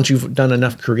once you've done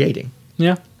enough creating.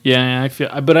 Yeah. I feel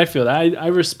that I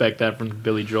respect that from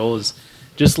Billy Joel is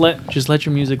just let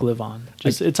your music live on.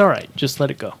 It's all right. Just let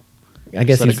it go. I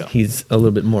guess Let it go. he's a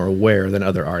little bit more aware than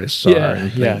other artists are.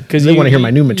 and because they want to hear my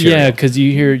new material. Yeah, because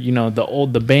you hear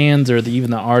the bands or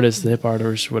even the artists, the hip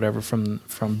artists, or whatever from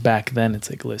back then. It's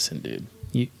like, listen, dude,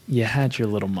 you had your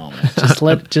little moment.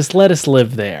 Just let us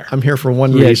live there. I'm here for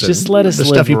one Yeah, reason. just let us the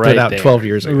live stuff you right put out there. 12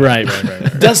 years ago. Right.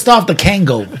 Dust off the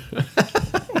Kango.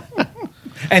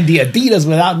 And the Adidas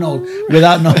without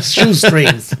no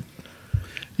shoestrings.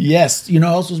 Yes. You know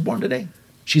who else was born today?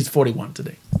 She's 41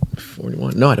 today.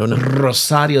 41. No, I don't know.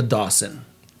 Rosario Dawson.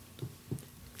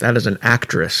 That is an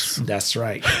actress. That's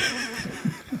right.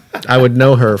 I would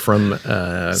know her from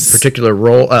a particular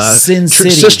role. Sin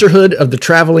City. Sisterhood of the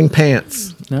Traveling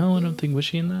Pants. No, I don't think was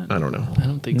she in that. I don't know. I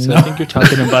don't think so. I think you're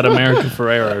talking about American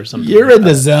Ferrera or something. You're in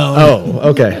the zone. Oh,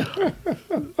 okay.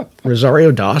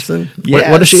 Rosario Dawson?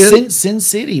 Yeah, what is she in? Sin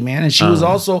City, man. And she was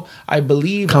also, I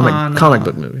believe, Comic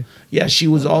book movie. Yeah, she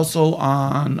was also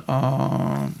on,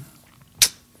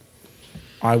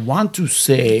 I want to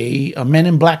say, Men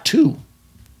in Black 2.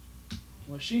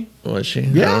 Was she? Was she?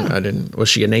 Yeah. I didn't. Was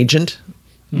she an agent?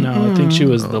 No, I think she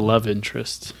was the love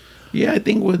interest. Yeah, I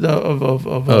think with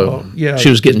yeah. She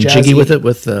was getting Jazzy. jiggy with it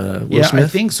with Will Yeah, Smith? I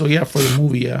think so. Yeah, for the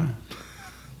movie. Yeah.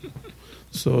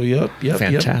 So yep.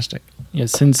 Fantastic. Yeah,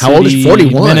 since How old is she?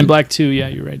 41? Men in Black 2. Yeah,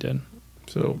 you're right, Dad.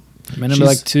 So Men in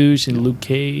Black 2. She's in Luke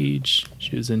Cage.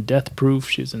 She was in Death Proof.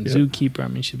 She was in Zookeeper. I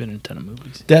mean, she's been in a ton of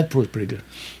movies. Death Proof is pretty good.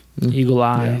 Eagle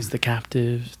Eyes, The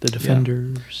Captive, The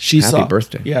Defenders. She Happy saw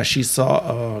birthday. Yeah, she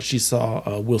saw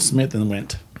Will Smith and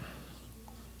went.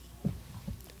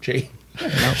 Jay.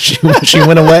 she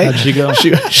went away. How'd she go?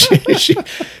 She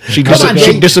Come on,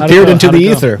 Jay. disappeared into How'd it the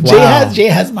go? ether. Wow. Jay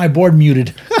has my board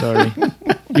muted. Sorry.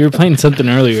 You were playing something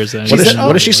earlier. So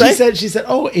What did she say? She said,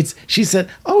 oh,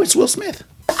 it's Will Smith.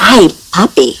 Ay,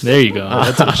 papi. There you go.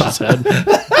 That's what she said.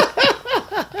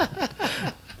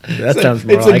 That sounds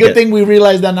more It's a like good it. thing we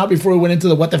realized that now before we went into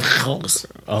the what the f***s.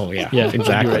 Oh, yeah. Yeah,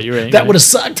 exactly. You're right. That would have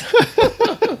sucked.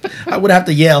 I would have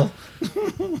to yell.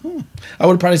 I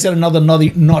would have probably said another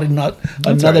naughty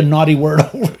word.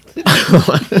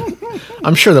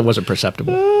 I'm sure that wasn't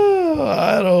perceptible.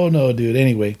 I don't know, dude.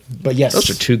 Anyway, but yes.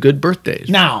 Those are two good birthdays.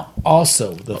 Now,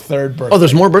 also the third birthday. Oh,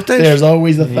 there's more birthdays? There's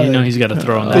always a third. You know he's got to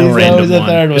throw in that There's random always a one.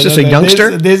 third one. Is this a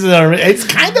youngster? This is it's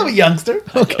kind of a youngster.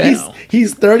 Okay.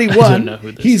 He's 31. I don't know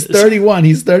who this He's is. 31.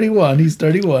 He's 31. He's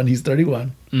 31. He's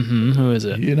 31. Mm-hmm. Who is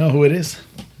it? You know who it is?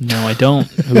 No, I don't.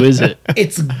 Who is it?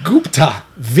 It's Gupta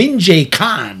Vinjay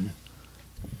Khan.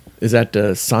 Is that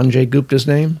Sanjay Gupta's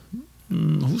name?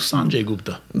 Who's Sanjay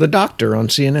Gupta? The doctor on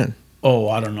CNN. Oh,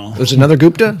 I don't know. There's another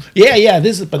Gupta? Yeah.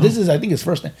 This is I think his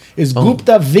first name is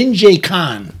Gupta Vinjay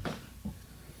Khan.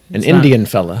 An Indian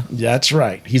fella. That's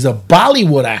right. He's a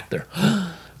Bollywood actor.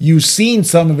 You've seen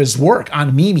some of his work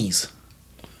on Mimi's.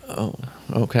 Oh,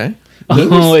 okay.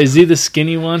 Oh, is he the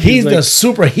skinny one? He's the like,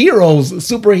 superhero.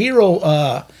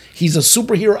 He's a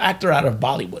superhero actor out of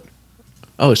Bollywood.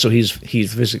 Oh, so he's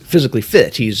physically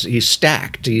fit. He's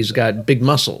stacked. He's got big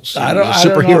muscles. I don't He's a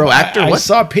superhero know. actor. I What?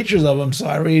 saw pictures of him, so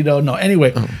I really don't know.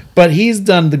 Anyway, but he's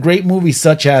done the great movies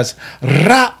such as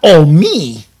Ra O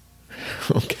Mi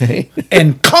Okay.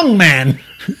 and Kong Man.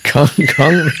 Kung. you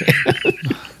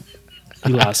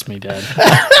lost me, Dad.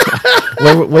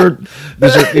 Where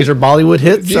these are Bollywood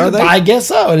hits, are they? I guess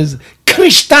so. It is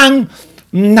Krishtang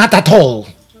Natatol.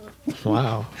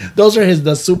 Wow. Those are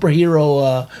the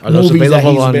superhero Are those movies that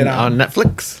available he's been on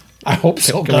Netflix? I hope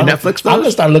so. Can we Netflix I'm gonna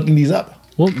those? start looking these up.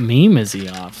 What meme is he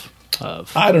off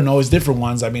of? I don't know. It's different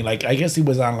ones. I mean, like I guess he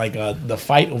was on like the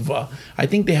fight of. I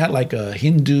think they had like a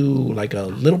Hindu, like a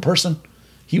little person.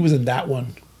 He was in that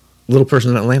one. Little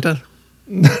Person in Atlanta?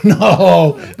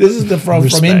 No, this is from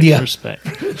India. Respect.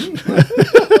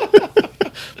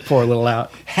 Pour a little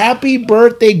out. Happy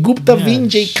birthday, Gupta Yeah,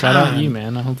 Vinjay shout out you, Khan.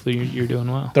 man. Hopefully you're doing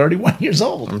well. 31 years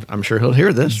old. I'm sure he'll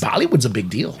hear this. Bollywood's a big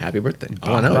deal. Happy birthday.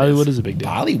 Oh, I know. Bollywood is a big deal.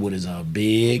 Bollywood is a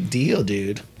big deal,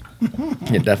 dude.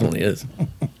 It definitely is.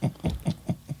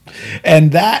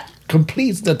 And that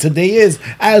completes the Today Is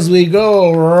as we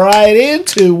go right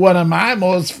into one of my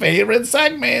most favorite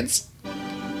segments.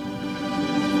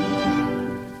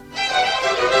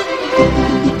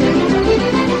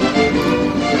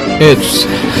 It's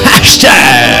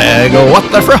hashtag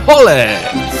what the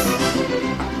frijoles.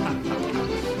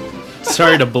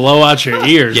 Sorry to blow out your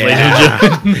ears, ladies and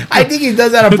gentlemen. I think he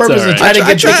does that on purpose all to right. try to I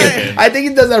get try. taken. I think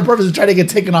he does that on purpose to try to get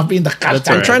taken off being the hashtag.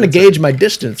 all I'm right. trying to gauge my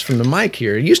distance from the mic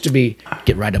here. It used to be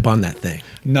get right up on that thing.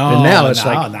 No, And now it's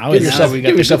like now give it's- yourself, we got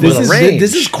give the- yourself a This little is range.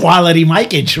 this is quality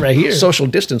micage right here. social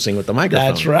distancing with the microphone.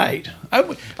 That's right.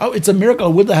 It's a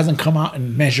miracle Willa hasn't come out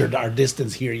and measured our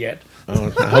distance here yet.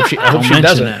 Oh, I hope she Don't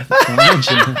doesn't. mention that. Don't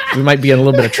mention that. We might be in a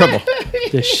little bit of trouble.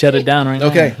 Just shut it down right now.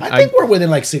 Okay. I think we're within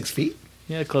like 6 feet.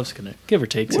 Yeah, close connect. Give or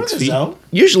take We're in 6 the feet. zone.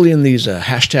 Usually in these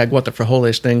hashtag what the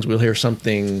frijoles things, we'll hear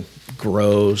something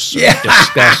gross or Yeah.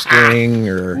 disgusting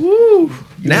or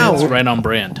now It's right on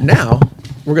brand. now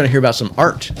we're going to hear about some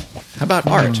art. How about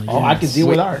art? Oh, I can deal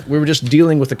with art. We were just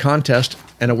dealing with a contest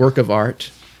and a work of art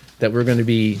that we're going to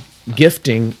be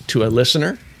gifting to a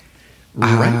listener.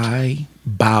 I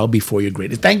bow before your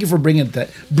greatness. Thank you for bringing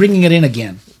it in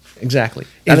again. Exactly.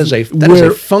 That If is a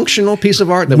we're- functional piece of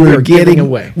art that we're giving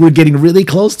away. We're getting really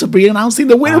close to announcing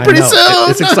the winner I pretty know. soon.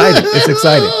 It's exciting. It's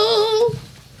exciting.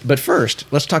 But first,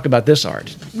 let's talk about this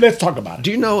art. Let's talk about it.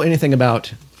 Do you know anything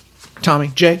about, Tommy,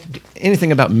 Jay,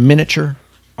 anything about miniature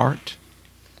art?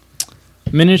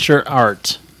 Miniature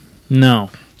art.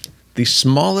 No. The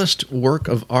smallest work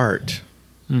of art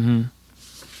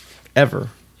ever,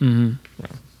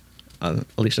 at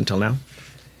least until now,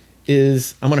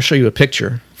 is I'm going to show you a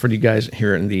picture for you guys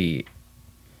here in the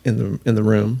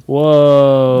room.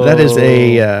 Whoa. That is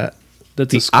a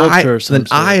That's a sculpture or something. an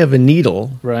eye of a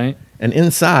needle, Right? and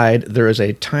inside there is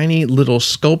a tiny little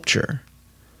sculpture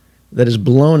that is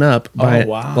blown up by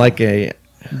wow. like an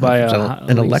By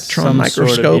electron some microscope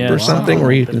sort of- yeah. or something, Wow.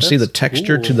 where you But can see the that's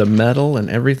texture to cool. the metal and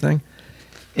everything.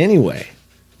 Anyway,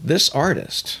 this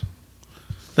artist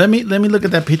Let me look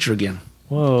at that picture again.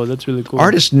 Whoa, that's really cool.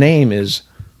 artist name is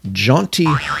Jonty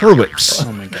Hurwitz.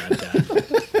 Oh my god,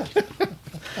 Dad.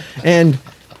 And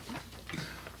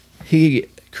he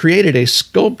created a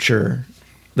sculpture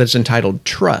that's entitled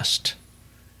Trust.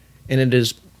 And it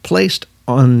is placed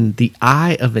on the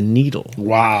eye of a needle.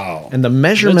 Wow. And the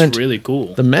measurement That's really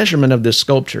cool. the measurement of this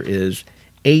sculpture is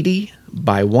 80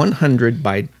 by 100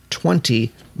 by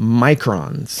 20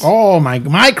 microns. Oh my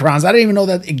microns! I didn't even know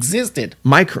that existed.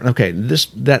 Okay,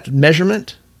 that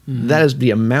measurement, that is the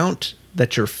amount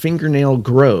that your fingernail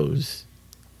grows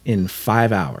in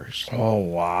 5 hours. Oh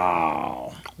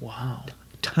wow! Wow.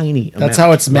 Tiny amount. That's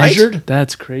how it's right? measured.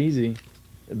 That's crazy.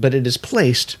 But it is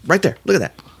placed right there. Look at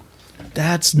that.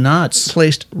 That's nuts.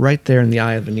 Placed right there in the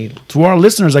eye of the needle. To our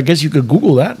listeners, I guess you could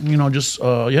Google that. You know, just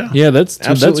yeah. Yeah, that's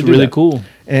Absolutely do really that. cool.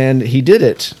 And he did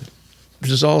it. This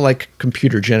is all like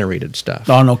computer generated stuff.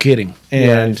 Oh, no kidding. Yeah, I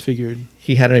And figured.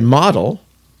 he had a model,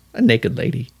 a naked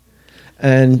lady,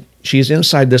 and she's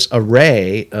inside this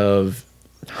array of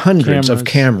hundreds of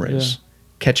cameras yeah.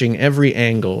 catching every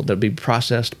angle that would be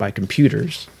processed by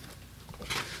computers.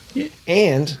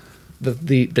 And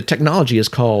the technology is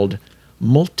called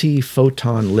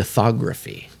multi-photon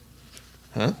lithography.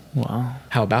 Wow,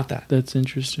 How about that? that's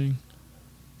interesting.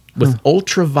 With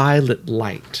ultraviolet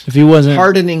light. If he wasn't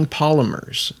Hardening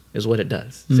polymers is what it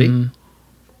does. See?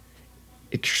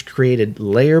 It's created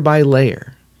layer by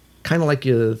layer, kind of like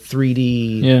a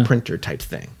 3D Yeah. printer type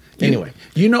thing. Anyway,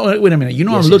 you know, wait a minute. You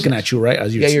know, Yes, I'm yes, looking yes. at you, right?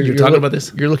 As you're, yeah, you're talking about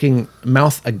this. You're looking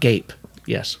mouth agape.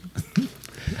 Yes.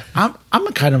 I'm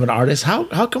a kind of an artist.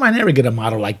 How come I never get a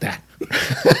model like that?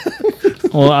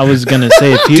 Well, I was gonna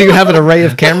say, if Do you have an array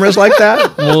of cameras like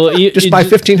that? well, Just buy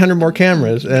 1,500 more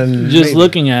cameras, and Just maybe.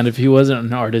 looking at it, if he wasn't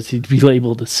an artist, he'd be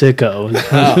labeled a sicko.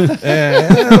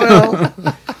 Well,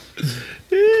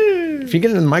 if you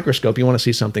get it in the microscope, you want to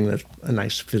see something that's a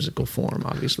nice physical form.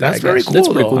 Obviously, That's I very guess. cool. That's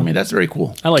pretty though. cool. I mean, that's very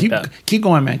cool. I like keep, that. Keep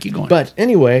going, man. Keep going. But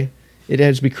anyway, it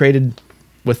has to be created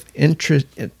with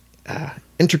intricate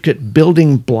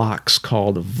building blocks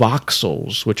called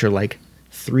voxels, which are like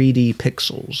 3D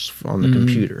pixels on the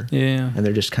computer. Yeah. And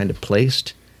they're just kind of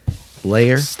placed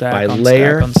layer Stack by on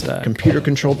layer. stack on stack.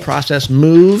 Computer-controlled process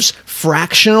moves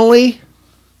fractionally,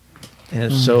 and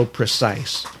it's so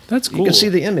precise. That's cool. You can see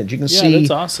the image. You can Yeah, see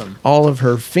that's awesome. all of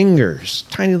her fingers.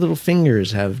 Tiny little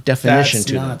fingers have definition that's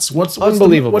to them. nuts. What's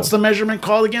Unbelievable. What's the measurement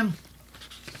called again?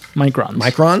 Microns.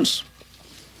 Microns?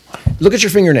 Look at your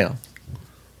fingernail.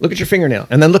 Look at your fingernail.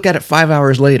 And then look at it 5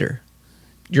 hours later.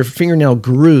 Your fingernail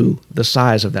grew the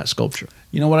size of that sculpture.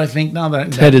 You know what I think now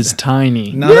that That is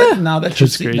tiny. now that you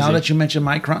That's see, crazy. now that you mention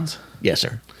microns. Yes,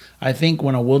 sir. I think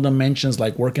when a Wilda mentions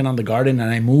like working on the garden and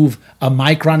I move a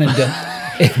micron and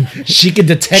she could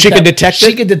detect. She that, could detect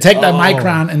She it? could detect that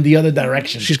micron in the other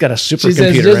direction. She's got a She supercomputer.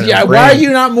 says, in just, her "Yeah, brain. why are you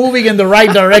not moving in the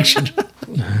right direction?"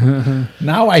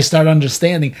 Now I start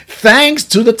understanding. Thanks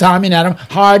to the Tommy and Adam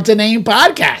Hard to Name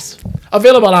podcast,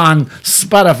 available on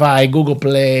Spotify, Google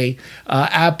Play,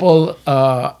 Apple,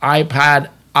 iPad.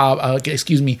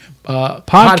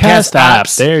 Podcast app.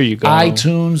 apps. There you go.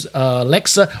 iTunes,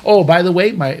 Alexa. Oh, by the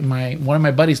way, my one of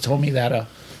my buddies told me that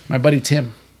my buddy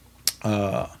Tim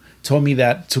told me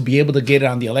that to be able to get it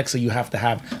on the Alexa, you have to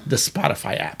have the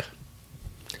Spotify app.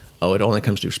 Oh, it only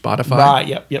comes through Spotify? Right.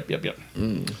 Yep.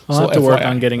 I'll So have to work FYI.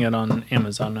 on getting it on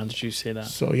Amazon now that you say that.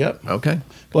 So yep. Okay.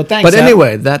 Well, thanks. But Sam.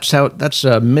 anyway, that's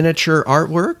miniature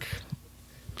artwork.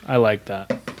 I like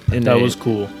that. In That a- was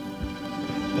cool.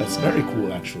 That's very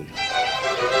cool, actually.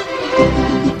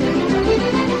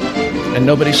 And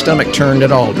nobody's stomach turned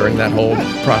at all during that whole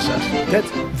process.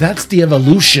 That's the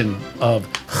evolution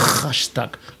of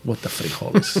hashtag what the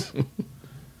frijoles.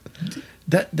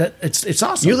 that it's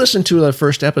awesome. You listened to the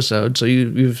first episode, so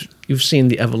you've seen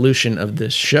the evolution of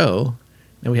this show.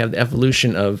 And we have the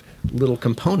evolution of little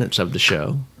components of the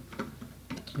show.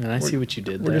 And I see what you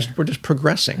did We're there. just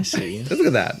progressing. I see. Look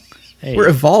at that. Hey. We're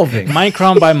evolving.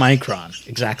 Micron by micron.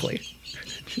 Exactly.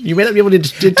 You may not be able to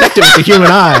detect it with the human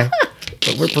eye,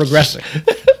 but we're progressing.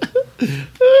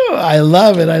 Oh, I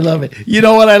love it. I love it. You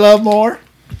know what I love more?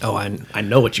 Oh, I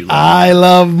know what you love. I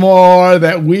love more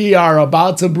that we are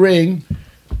about to bring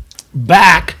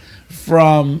back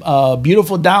from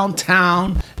beautiful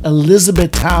downtown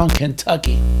Elizabethtown,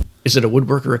 Kentucky. Is it a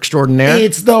woodworker extraordinaire?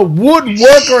 It's the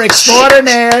woodworker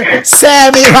extraordinaire,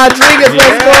 Sammy Rodriguez.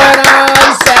 What's going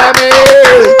on, Sammy?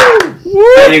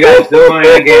 How you guys doing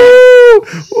again?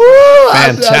 Woo!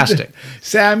 Fantastic.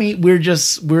 Sammy, we're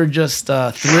just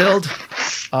thrilled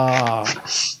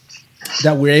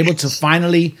that we're able to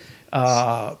finally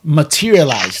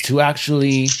materialize to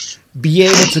actually be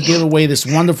able to give away this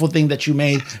wonderful thing that you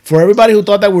made. For everybody who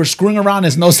thought that we were screwing around,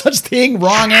 there's no such thing.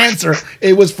 Wrong answer.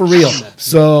 It was for real.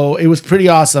 So it was pretty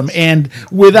awesome. And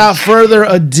without further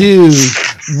ado,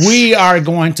 we are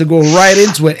going to go right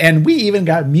into it. And we even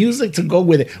got music to go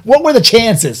with it. What were the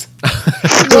chances?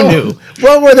 Who knew?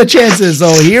 What were the chances?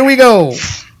 So here we go.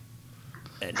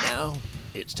 And now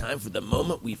it's time for the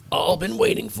moment we've all been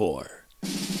waiting for.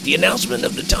 The announcement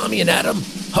of the Tommy and Adam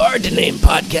Hard to Name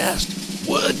podcast.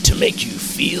 Wood to make you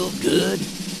feel good.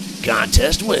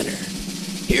 Contest winner.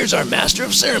 Here's our master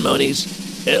of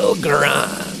ceremonies, El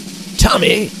Gran,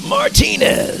 Tommy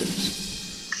Martinez.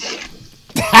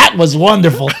 That was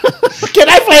wonderful. Can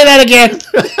I play that again?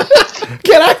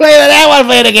 Can I play that? I want to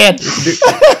play it again.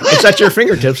 It's at your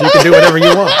fingertips. You can do whatever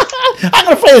you want. I'm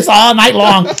gonna play this all night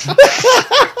long.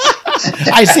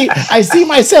 I see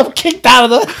myself kicked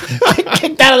out of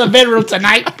the bedroom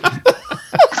tonight.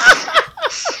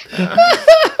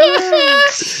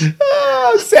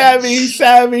 Oh, Sammy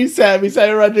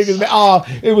Rodriguez. Oh,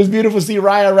 it was beautiful to see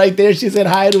Raya right there. She said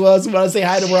hi to us. We want to say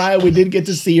hi to Raya. We did get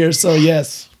to see her, so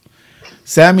yes.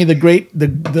 Sammy,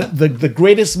 the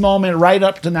greatest moment right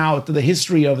up to now, to the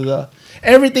history of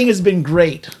everything has been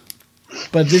great.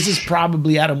 But this is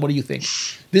probably, Adam, what do you think?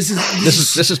 This is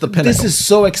the pinnacle. This is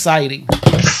so exciting.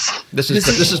 This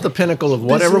is the pinnacle of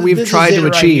whatever this we've is tried it to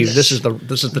right achieve. here. This is the top.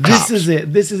 This is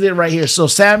it. This is it right here. So,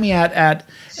 Sammy, at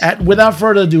without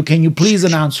further ado, can you please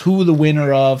announce who the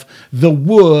winner of the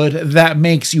wood that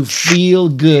makes you feel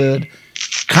good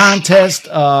contest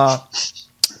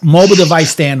mobile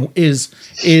device stand is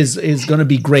going to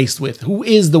be graced with? Who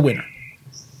is the winner?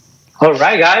 All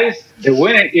right, guys. The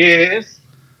winner is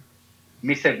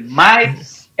Mr. Mike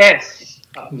S.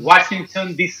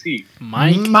 Washington, D.C.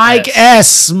 Mike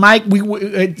S. Mike, we're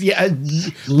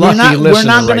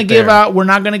not going to give out. We're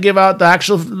not going to give out the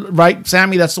actual right,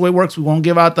 Sammy. That's the way it works. We won't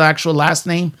give out the actual last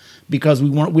name because we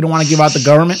don't want to give out the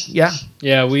government. Yeah.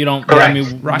 Yeah, we don't. Correct. I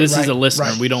mean, this is a listener.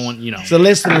 Right. We don't want It's a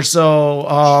listener.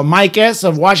 So Mike S.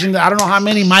 of Washington. I don't know how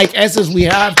many Mike S's we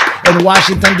have in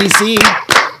Washington D.C.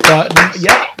 But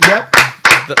yep.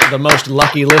 The most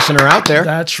lucky listener out there.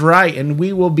 That's right, and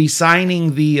we will be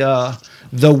signing the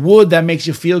wood that makes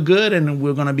you feel good, and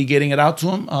we're going to be getting it out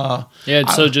to him.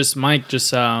 So just Mike,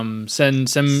 send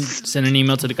an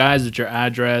email to the guys with your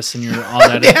address and your all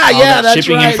that that's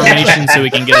shipping right. information so we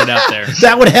can get it out there.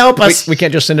 That would help us. We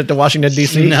can't just send it to Washington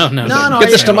D.C. No.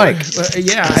 Get this to Mike.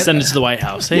 Send it to the White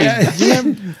House. Hey,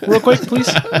 real quick, please.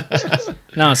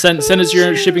 No, send us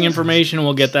your shipping information, and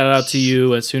we'll get that out to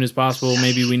you as soon as possible.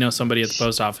 Maybe we know somebody at the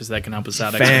post office that can help us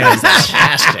out.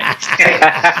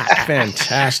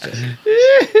 Fantastic.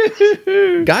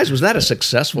 Guys, was that a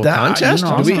successful contest? You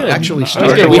know, Did we actually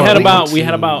start? Okay, we had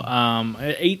about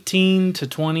 18 to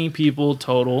 20 people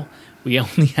total. We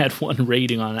only had one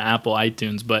rating on Apple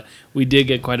iTunes, but we did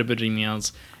get quite a bit of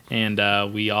emails, and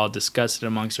we all discussed it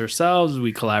amongst ourselves.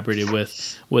 We collaborated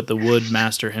with the wood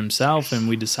master himself, and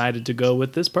we decided to go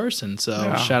with this person.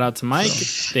 So shout out to Mike.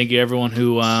 Thank you everyone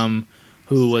who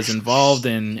was involved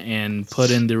and put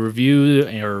in the review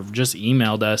or just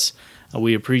emailed us.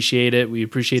 We appreciate it. We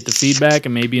appreciate the feedback,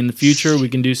 and maybe in the future we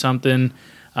can do something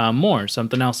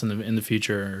something else in the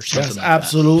future or something.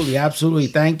 Yes, absolutely.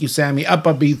 Thank you, Sammy.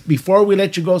 But before we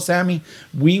let you go, Sammy,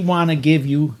 we want to give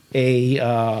you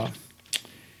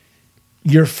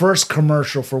your first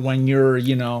commercial for when you're,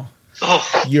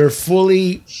 you're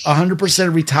fully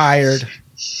 100% retired.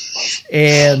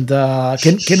 And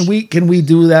can we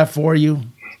do that for you?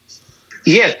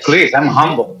 Yes, please. I'm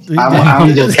humble.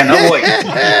 I'm cannot wait.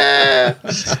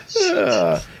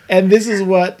 And this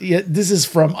is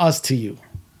from us to you.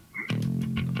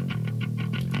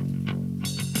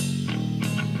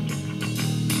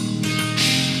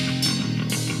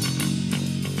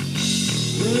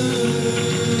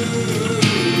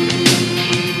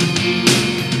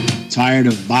 Tired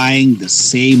of buying the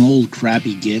same old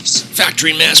crappy gifts?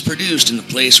 Factory mass produced in the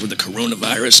place where the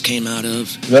coronavirus came out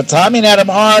of. The Tommy and Adam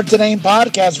Hard to Name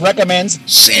podcast recommends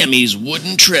Sammy's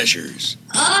Wooden Treasures.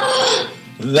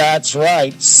 That's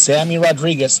right, Sammy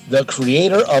Rodriguez, the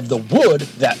creator of the wood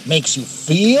that makes you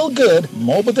feel good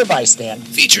mobile device stand.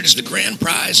 Featured as the grand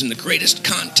prize in the greatest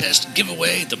contest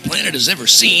giveaway the planet has ever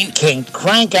seen. Can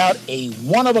crank out a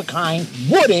one-of-a-kind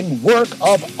wooden work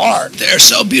of art. They're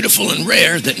so beautiful and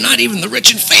rare that not even the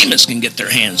rich and famous can get their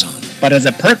hands on them. But as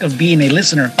a perk of being a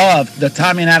listener of the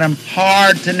Tommy and Adam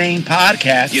Hard to Name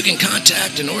podcast, you can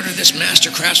contact and order this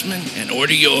master craftsman and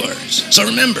order yours. So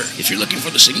remember, if you're looking for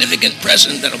the significant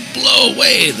present that'll blow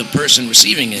away the person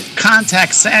receiving it,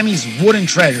 contact Sammy's Wooden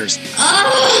Treasures.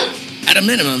 At a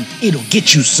minimum, it'll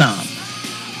get you some.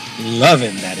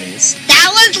 Loving, that is.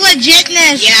 That was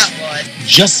legitness. Yeah, it was.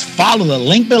 Just follow the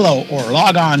link below or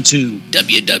log on to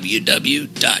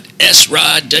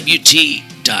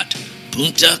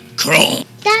www.srodwt.punta.com.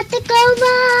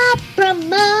 Tacoma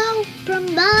promotion.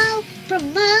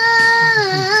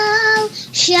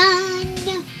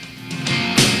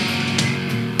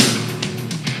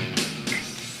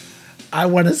 I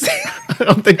want to say, I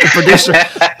don't think the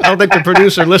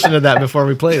producer listened to that before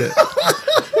we played it.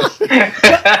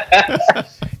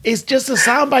 It's just a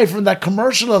soundbite from that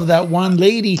commercial of that one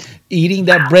lady eating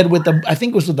that bread with I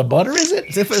think it was with the butter, is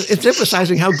it? It's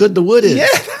emphasizing how good the wood is. Yeah.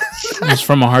 It's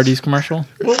from a Hardee's commercial.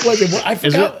 What was it? I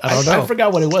forgot. I don't know. I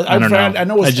forgot what it was. I don't know. I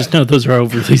know. I just know those are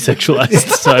overly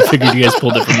sexualized, so I figured you guys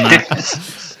pulled it from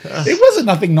that. It wasn't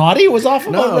nothing naughty. It was off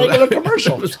of a regular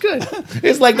commercial. It was good.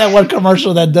 It's like that one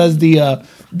commercial that does the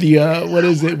what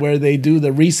is it, where they do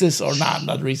the Reese's, or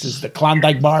not Reese's, the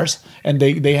Klondike bars, and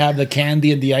they have the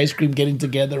candy and the ice cream getting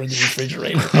together in the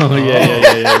refrigerator. Oh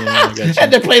yeah. Gotcha.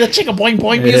 And they play the chicka boing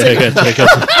boing music.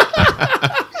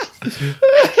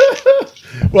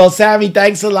 Well, Sammy,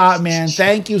 thanks a lot, man.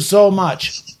 Thank you so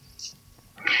much.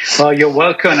 Well, you're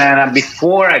welcome. And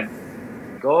before I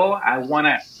go, I want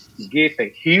to give a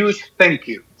huge thank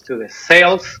you to the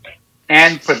sales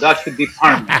and production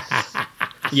department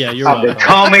you're of welcome. the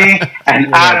Tommy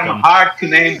and Adam Hard to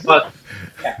Name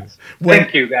podcast.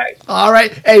 Thank you, guys. All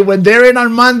right. Hey, when they're in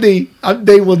on Monday,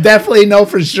 they will definitely know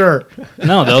for sure.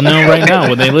 No, they'll know right now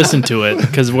when they listen to it,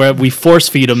 because we force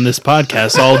feed them this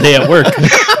podcast all day at work.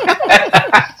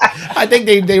 I think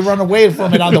they run away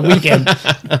from it on the weekend.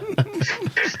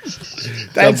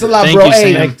 Thanks a lot, Thank bro. you,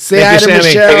 hey, Sam. say Thank hi you, to Sammy.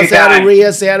 Michelle, say hi to Anytime.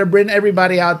 Rhea, say hi to Britton,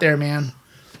 everybody out there, man.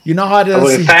 You know how to Well,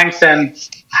 see. thanks and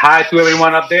hi to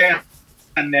everyone up there.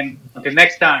 And then until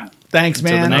next time. Thanks,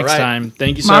 Until man. the next right. time.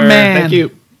 Thank you, My sir. man. Thank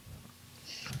you.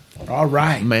 All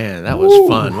right. Man, that was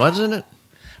fun, wasn't it?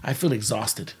 I feel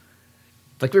exhausted.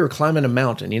 Like we were climbing a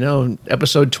mountain. You know,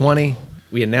 episode 20,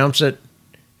 we announce it,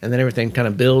 and then everything kind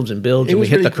of builds and builds, It and we was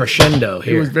hit really the cool. crescendo It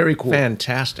here. was very cool.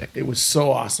 Fantastic. It was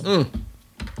so awesome.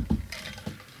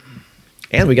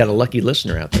 And we got a lucky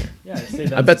listener out there. Yeah, I say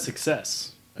that's I bet- a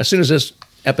success. As soon as this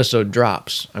episode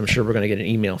drops, I'm sure we're going to get an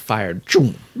email fired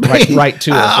right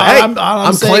to us. Hey, I'm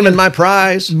I'm saying claiming is- my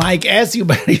prize. Mike S., you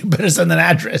better send an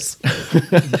address.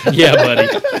 Yeah, buddy.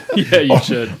 Yeah, you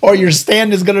should. Or your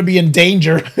stand is going to be in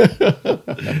danger.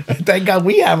 Thank God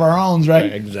we have our own,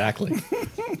 right? Exactly.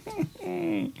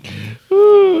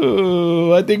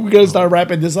 Ooh, I think we're going to start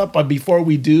wrapping this up. But before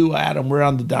we do, Adam, we're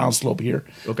on the downslope here.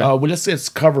 Okay. Well, let's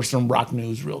just cover some rock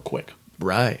news real quick.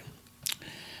 Right.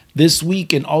 This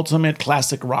week in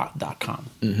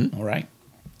ultimateclassicrock.com. All right.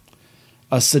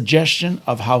 A suggestion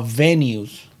of how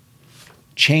venues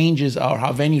changes or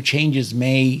how venue changes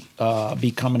may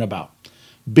be coming about.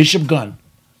 Bishop Gunn,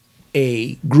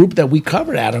 a group that we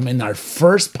covered, Adam, in our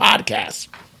first podcast.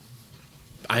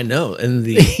 I know. And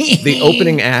the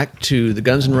opening act to the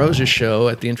Guns N' Roses show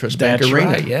at the Interest Bank That's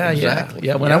Arena. right. Yeah, Exactly.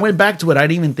 yeah. When I went back to it, I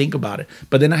didn't even think about it.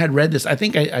 But then I had read this. I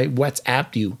think I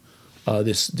WhatsApped you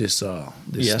this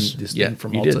Yes. Yeah, thing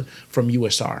from you did. from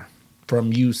USR,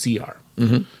 from UCR.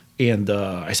 And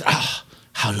I said,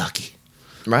 how lucky.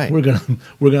 Right. We're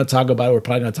gonna talk about it. We're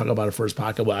probably gonna talk about it first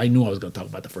podcast. Well, I knew I was gonna talk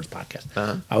about the first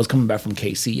podcast. I was coming back from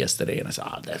KC yesterday, and I said,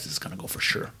 this is gonna go for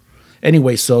sure.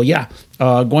 Anyway, so yeah,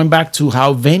 going back to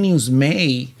how venues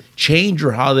may change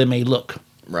or how they may look.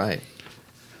 Right.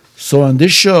 So on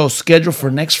this show, scheduled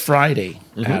for next Friday,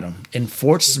 Adam, in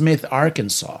Fort Smith,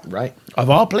 Arkansas, Right.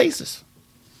 of all places.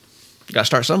 Got to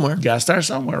start somewhere. Gotta start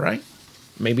somewhere, right?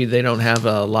 Maybe they don't have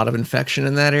a lot of infection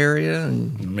in that area,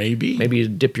 and Maybe. maybe you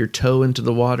dip your toe into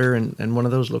the water in one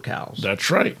of those locales. That's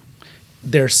right.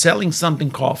 They're selling something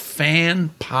called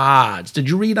fan pods. Did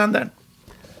you read on that?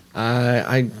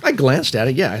 I glanced at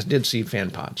it. Yeah, I did see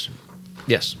fan pods.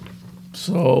 Yes.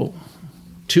 So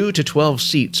 2 to 12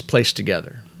 seats placed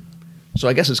together. So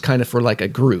I guess it's kind of for like a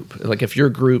group. Like if your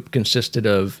group consisted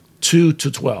of 2 to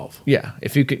 12. yeah,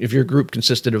 if your group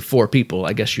consisted of 4 people,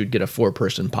 I guess you'd get a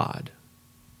 4-person pod.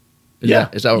 Is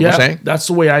that what we're saying? That's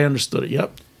the way I understood it.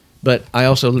 Yep. But I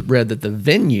also read that the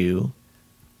venue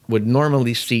would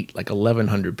normally seat like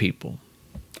 1,100 people.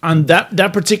 On that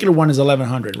particular one is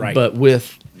 1,100, right? But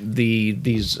with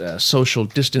these social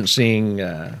distancing,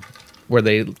 where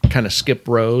they kind of skip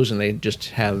rows and they just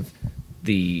have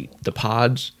the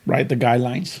pods, right, the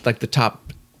guidelines. like the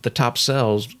top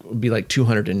cells would be like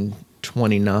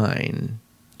 229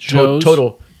 Shows?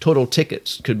 total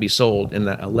tickets could be sold in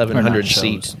that Or not 1,100 shows.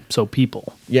 seat. So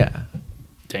people. Yeah,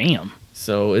 Damn.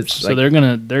 so it's So like they're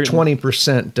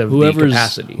 20% of the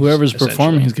capacity. whoever's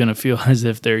performing is gonna feel as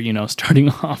if they're starting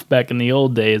off back in the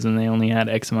old days and they only had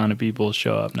X amount of people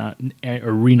show up, not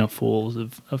arena fulls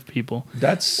of people.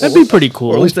 That'd be pretty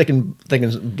cool. Or at least they can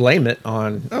blame it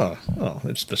on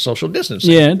it's the social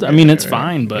distancing. Yeah, I mean it's Right,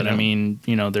 fine, but you I know. mean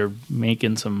they're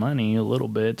making some money a little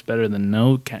bit. It's better than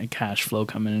no cash flow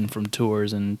coming in from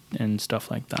tours and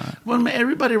stuff like that. Well,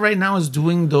 everybody right now is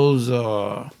doing those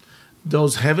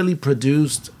heavily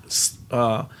produced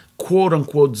quote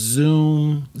unquote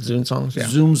Zoom songs. Yeah.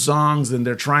 Zoom songs, and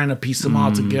they're trying to piece them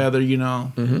all together.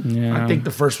 Yeah, I think the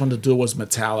first one to do it was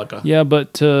Metallica. yeah,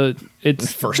 but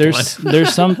it's First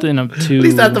there's something to At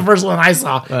least that's the first one I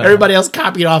saw. Everybody else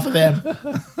copied off of them.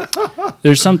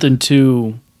 there's something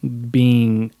to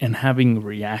being and having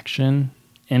reaction,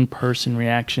 in-person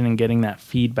reaction, and getting that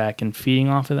feedback and feeding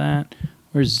off of that.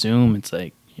 Whereas Zoom, it's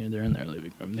like they're in their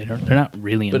living room. They're not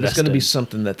really But invested. it's going to be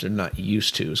something that they're not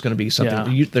used to. It's going to be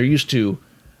something Yeah. they're used to.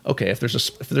 Okay, if there's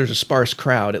a sparse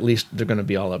crowd, at least they're going to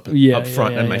be all up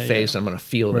front in my face. I'm going to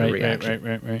feel their reaction.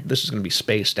 Right. This is going to be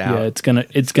spaced out. Yeah,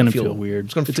 it's gonna feel weird.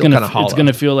 It's going to feel kind of hollow. It's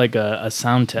gonna feel like a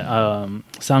sound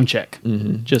check,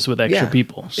 just with extra Yeah.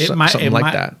 people. Something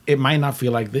like that. It might not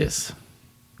feel like this.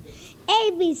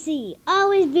 ABC,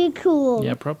 always be cool.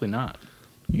 Yeah, probably not.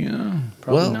 Yeah.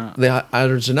 Probably Well, not.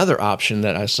 there's another option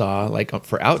that I saw, like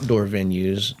for outdoor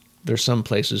venues. There's some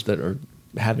places that are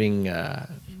having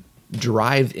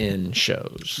drive-in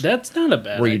shows. That's not a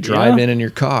bad where you idea. drive in your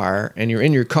car, and you're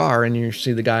in your car, and you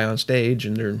see the guy on stage,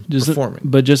 and they're performing.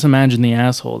 But just imagine the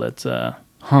asshole that's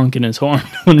honking his horn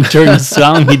during a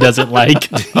song he doesn't like.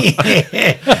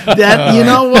 That, you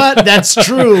know what? That's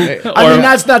true. I mean,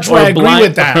 that's not true. I agree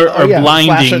with that. Or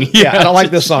blinding. Yeah, I don't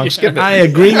like this song. Skip it. I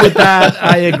agree with that.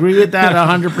 I agree with that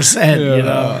 100%. You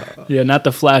know, Yeah, not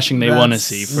the flashing they want to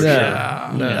see for sure.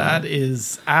 That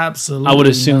is absolutely. I would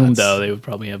assume nuts. though they would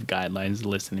probably have guidelines.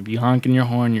 Listen, if you honking your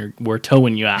horn, we're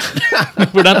towing you out.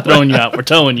 We're not throwing you out. We're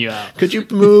towing you out. Could you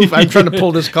move? I'm trying to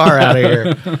pull this car out of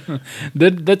here.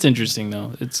 That's interesting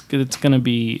though. It's gonna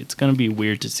be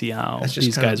weird to see how That's just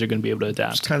these kind of- guys are gonna be able to It's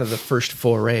adapt. kind of the first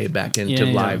foray back into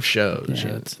live shows.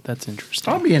 Yeah, that's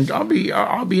interesting.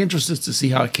 I'll be interested to see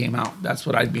how it came out. That's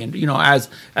what I'd be, as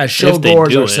show If they goers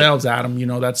do it. ourselves, Adam.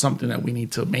 That's something that we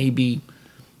need to maybe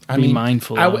Be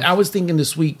mindful of. I was thinking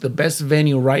this week the best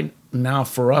venue right now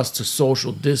for us to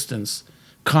social distance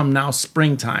come now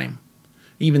springtime,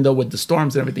 even though with the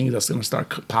storms and everything that's going to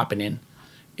start popping in,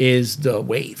 is the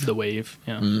Wave. The Wave,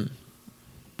 yeah.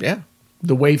 Yeah,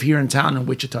 The Wave here in town in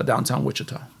Wichita, downtown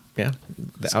Wichita. yeah.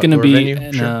 It's gonna be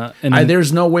an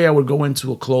There's no way I would go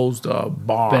into a closed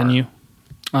bar venue,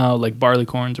 like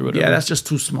Barleycorns or whatever. Yeah, that's just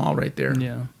too small right there.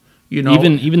 Yeah. You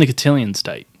Even the Cotillion's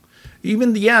tight. The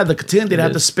Cotillion, they'd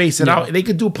have to is. space it Yeah. out. They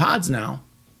could do pods now,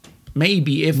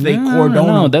 maybe if they No, cordon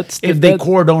no, them. that's- if they that-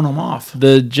 cordon them off.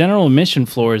 The general admission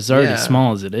floor is already Yeah.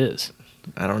 small as it is.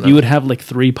 I don't know. You would have like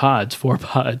 3 pods, 4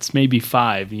 pods, maybe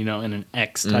 5, in an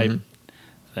X type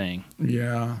thing.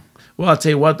 Yeah. Well, I'll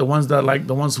tell you what, the ones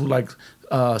who like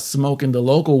smoking the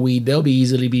local weed, they'll be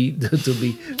easily be to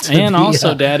be. And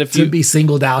also, Dad, if to you- be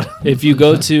singled out. If you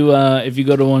go to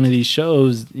one of these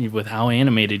shows with how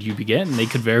animated you be getting, they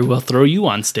could very well throw you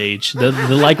on stage. The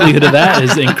likelihood of that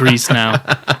is increased now.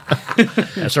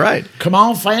 That's right. Come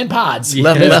on, fan pods.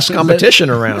 Less competition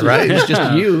around, right? It's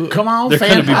just you. Come on, They're fan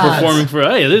going to be pods. performing for,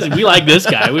 we like this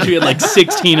guy. I wish we had like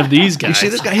 16 of these guys. You see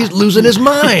this guy? He's losing his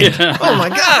mind. Oh my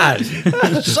god!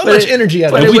 So much energy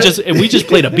out of If we just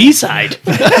played a B-side.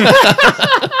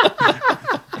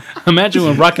 Imagine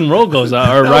when rock and roll goes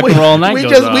out, or rock and roll night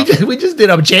goes out. We just did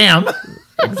a jam.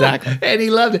 Exactly. And he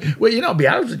loved it. Well, be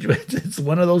honest with you, it's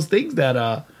one of those things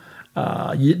that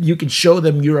you can show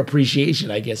them your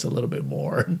appreciation, I guess, a little bit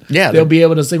more. Yeah, they'll be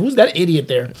able to say, "Who's that idiot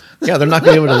there?" Yeah, they're not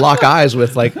going to be able to lock eyes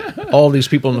with like all these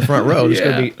people in the front row. It's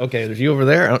going to be okay. There's you over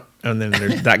there, and then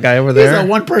there's that guy over there. It's a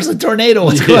one-person tornado.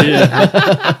 What's going on?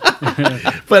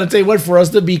 But I'll tell you what, for us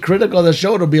to be critical of the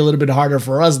show, it'll be a little bit harder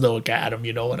for us, though, Adam.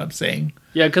 You know what I'm saying?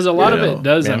 Yeah, because a lot of know, it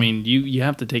does. yeah. I mean, you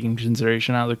have to take in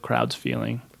consideration how the crowd's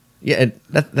feeling. Yeah, and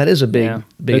that is a big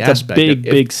That's aspect. a If-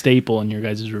 big staple in your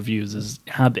guys' reviews is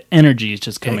how the energy is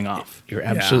just coming off. You're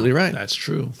absolutely right. That's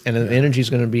true. And the energy is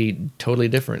going to be totally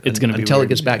different. It's going to be until weird. it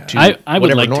gets back to. I would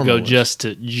whatever like to normal go was. just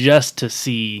to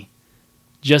see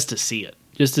it,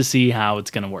 just to see how it's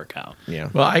going to work out. Yeah.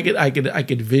 Well, I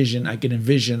could envision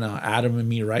Adam and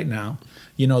me right now.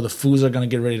 The Foos are gonna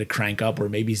get ready to crank up, or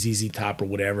maybe ZZ Top or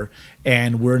whatever,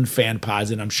 and we're in fan pods,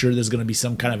 and I'm sure there's gonna be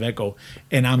some kind of echo,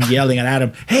 and I'm yelling at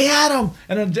Adam, "Hey, Adam!"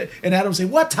 and Adam say,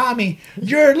 "What, Tommy?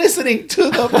 You're listening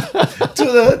to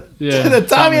the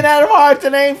Tommy and Adam Hart the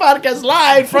Name podcast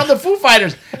live from the Foo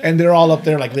Fighters," and they're all up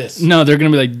there like this. No, they're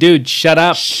going to be like, dude, shut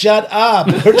up. Shut up!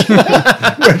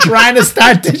 We're trying to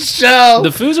start this show. The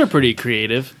Foos are pretty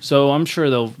creative, so I'm sure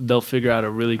they'll figure out a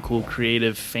really cool,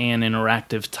 creative, fan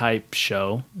interactive type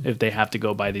show if they have to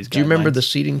go by these guidelines. Do you remember the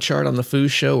seating chart on the Foo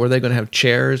show? Were they going to have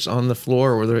chairs on the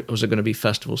floor, or was it going to be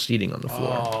festival seating on the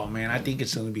floor? Oh man, I think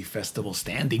it's gonna be festival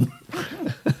standing.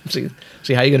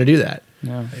 See how you going to do that?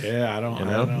 Yeah, I don't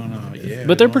know. Yeah,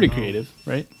 But they're pretty creative,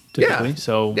 right? Typically. Yeah.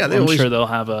 So Yeah, they I'm always- sure they'll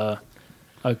have a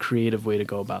creative way to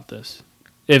go about this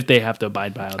if they have to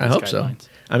abide by all these I hope guidelines. so.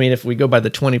 I mean, if we go by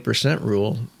the 20%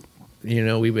 rule,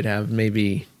 we would have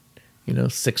maybe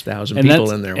 6,000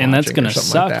 people in there, and that's going to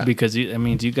suck like that. because it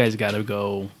means you guys got to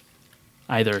go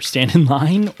either stand in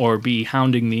line or be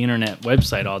hounding the internet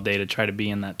website all day to try to be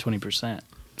in that 20%.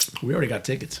 We already got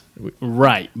tickets.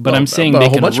 Right, but Well, I'm saying but a they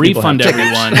whole can bunch of people have refund tickets.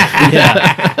 everyone.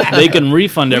 Yeah, they can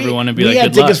refund everyone and be we like,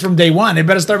 had "Good luck." tickets from day one. They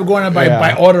better start going up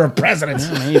by order of precedence.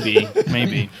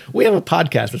 Maybe. We have a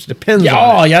podcast, which depends Yeah,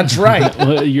 on it. that's right.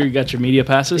 Well, you got your media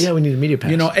passes. Yeah, we need a media pass.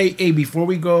 Hey, before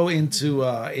we go into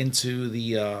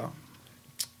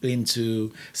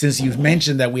since you've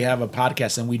mentioned that we have a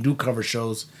podcast and we do cover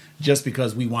shows just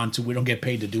because we want to, we don't get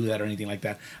paid to do that or anything like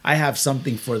that. I have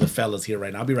something for the fellas here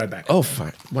right now. I'll be right back. Oh,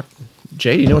 fine. What?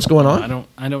 Jay, do you know what's going on?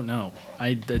 I don't know.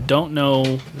 I don't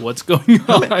know what's going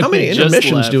on. How many I just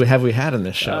intermissions left. have we had in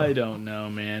this show? I don't know,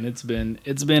 man. It's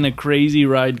been a crazy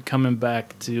ride coming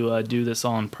back to do this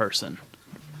all in person.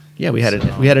 Yeah, we had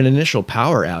an initial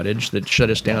power outage that shut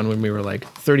us down when we were like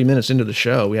 30 minutes into the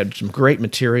show. We had some great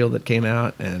material that came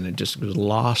out, and it just was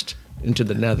lost into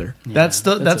the nether. Yeah, that's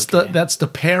the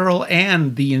peril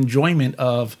and the enjoyment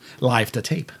of live to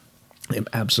tape. Yeah,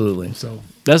 absolutely. So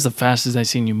that's the fastest I've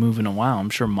seen you move in a while.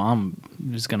 I'm sure Mom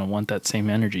is going to want that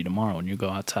same energy tomorrow when you go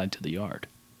outside to the yard.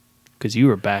 Because you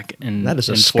were back in that is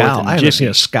a in scowl. I haven't seen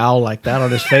a scowl like that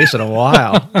on his face in a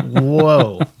while.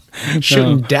 Whoa.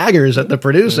 Shooting daggers at the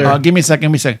producer. Give me a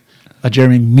second.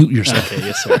 Jeremy, mute yourself. Okay,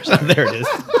 yes, sir. There it is.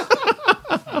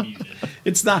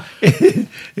 It's not.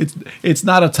 It's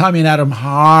not a Tommy and Adam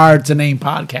hard to name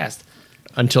podcast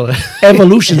until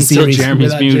evolution until series.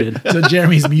 Jeremy's muted. Until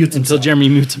Jeremy's mutes. Until Jeremy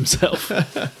mutes himself.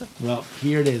 Well,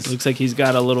 here it is. Looks like he's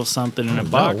got a little something in a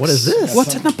box. What is this?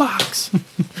 What's in the box?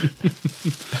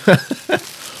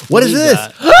 What is this?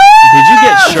 Did you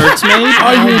get shirts made?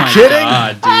 Are you kidding?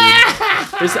 God, dude.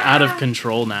 This is out of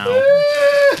control now.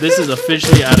 This is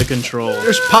officially out of control.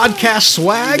 There's podcast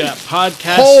swag. We got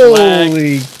podcast swag.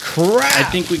 Holy crap. I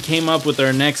think we came up with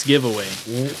our next giveaway.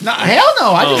 No, hell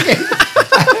no.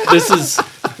 This is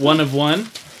one of one.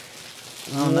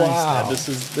 Oh, nice. Wow. This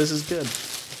is good.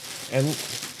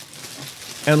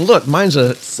 And look, mine's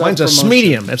a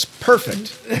medium. It's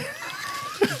perfect.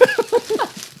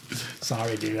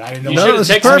 Sorry, dude. I didn't know. You should have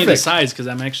texted me the size because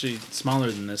I'm actually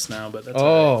smaller than this now. But that's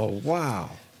all right. Wow.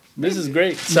 This is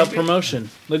great. Self-promotion.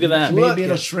 Look at that. Maybe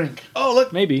it'll shrink. Oh,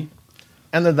 look. Maybe.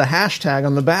 And then the hashtag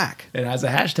on the back. It has a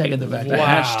hashtag in the back. The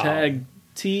hashtag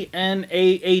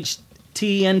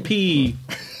TNAHTNP.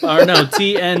 Or no,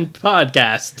 TN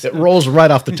podcast. It rolls right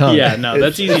off the tongue. Yeah, no,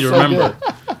 that's easy to remember.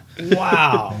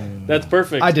 Wow. That's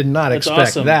perfect. I did not expect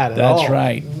awesome. that at all. That's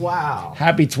right. Wow.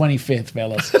 Happy 25th,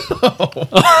 fellas.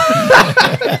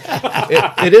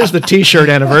 It is the T-shirt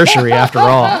anniversary after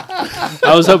all.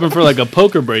 I was hoping for like a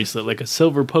poker bracelet, like a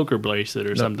silver poker bracelet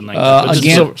or something like that. But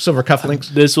Again, silver cufflinks.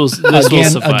 This will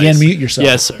suffice. Again, mute yourself.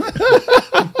 Yes, sir.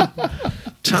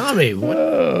 Tommy,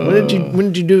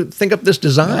 when did you think up this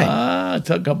design? It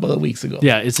took a couple of weeks ago.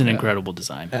 Yeah, it's an incredible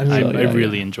design. I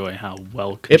really enjoy how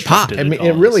well it pops. constructed I mean,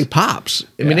 it really pops.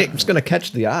 I mean, it's going to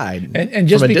catch the eye. And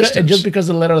just because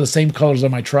the letter are the same colors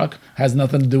on my truck has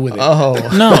nothing to do with it. Oh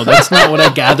no, that's not what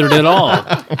I gathered at all.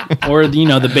 Or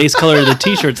the base color of the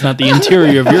T-shirt's not the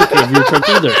interior of your truck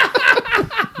either.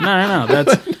 No,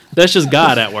 that's just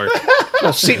God at work.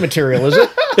 Well, seat material, is it?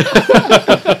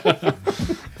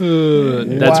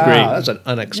 That's great. That's an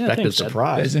unexpected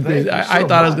surprise. I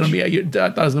thought it was going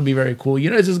to be very cool.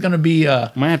 This is going to be.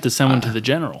 Might have to send one to the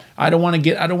general. The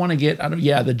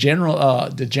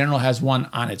general has one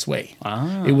on its way.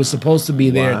 It was supposed to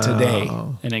be there today,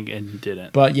 and it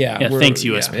didn't. But thanks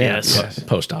USPS. Yes.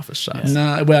 Post office side.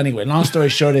 No, well, anyway, long story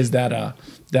short is that I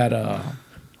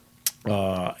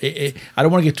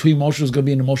don't want to get too emotional. It's going to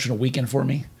be an emotional weekend for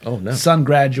me. Oh, no. Son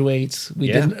graduates. We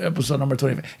did episode number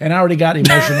 25. And I already got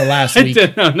emotional last week.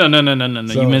 No.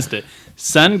 You missed it.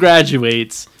 Son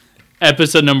graduates,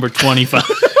 episode number 25.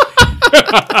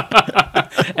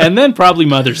 And then probably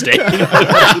Mother's Day.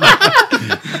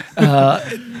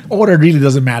 Order really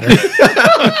doesn't matter.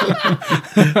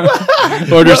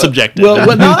 Order subjective.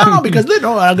 Well, no, because I'm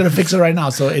going to fix it right now.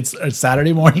 So it's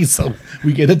Saturday morning, so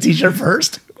we get a T-shirt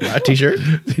first. A T-shirt?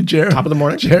 Top of the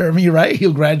morning? Jeremy, right?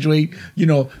 He'll graduate,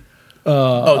 we're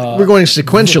going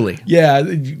sequentially. Yeah,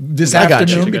 this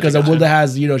afternoon because Wilda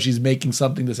has, she's making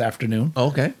something this afternoon. Oh,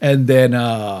 okay. And then,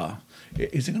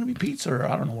 is it going to be pizza or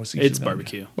I don't know what's it's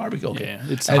barbecue. Barbecue, okay. Yeah,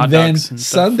 it's and hot then dogs and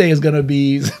Sunday is going to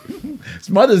be it's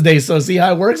Mother's Day, so see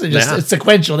how it works? It's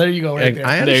sequential. There you go, right there.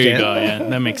 I understand. There you go. Yeah,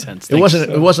 that makes sense. It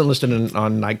wasn't listed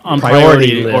on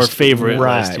priority list. or favorite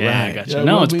list. Right. Yeah, I got you.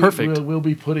 No, it's perfect. We'll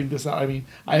be putting this out. I mean,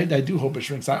 I do hope it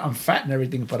shrinks. I'm fat and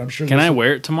everything, but I'm sure. Can I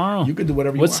wear it tomorrow? You can do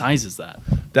whatever you want. What size is that?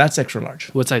 That's extra large.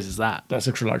 What size is that? That's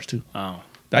extra large too. Oh.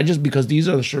 That just because these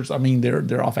are the shirts. I mean,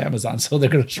 they're off Amazon, so they're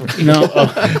gonna shrink. No,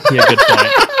 yeah, good point.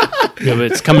 Yeah, but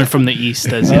it's coming from the east,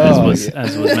 as was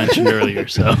mentioned earlier.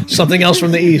 So something else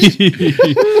from the east.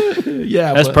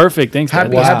 Yeah, that's perfect. Thanks. Happy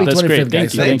that's great.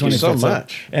 Guys. Thank you so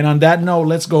much. And on that note,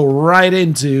 let's go right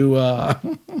into.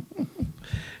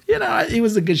 It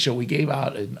was a good show. We gave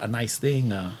out a nice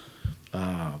thing. It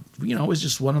was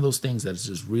just one of those things that's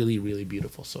just really, really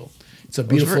beautiful. So it's a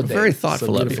beautiful day. Very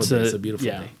thoughtful of you. It's a beautiful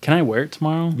day. Can I wear it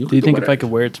tomorrow? Do you think if I could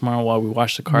wear it tomorrow while we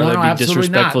wash the car, that'd be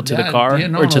disrespectful to the car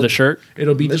or to the shirt?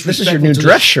 It'll be This disrespectful. is your new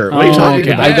dress shirt. What are you talking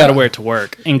about? I've got to wear it to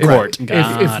work in court.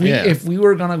 If we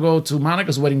were gonna go to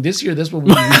Monica's wedding this year, this would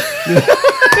be. That's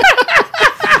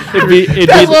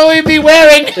what we'd be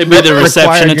wearing. It'd be the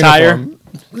reception attire. Uniform.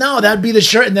 No, that'd be the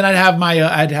shirt, and then I'd have my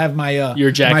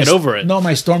your jacket over it. No,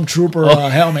 my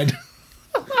stormtrooper helmet.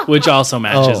 Which also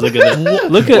matches. Oh. Look at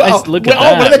that. Look at that. what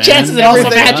are the man. chances it also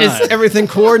Everything- matches? God. Everything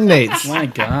coordinates. My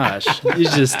gosh,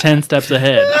 he's just 10 steps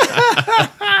ahead.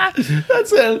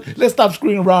 That's it. Let's stop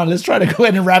screwing around. Let's try to go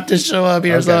ahead and wrap this show up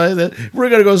here. Okay. So we're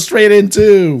gonna go straight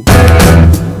into.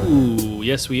 Ooh,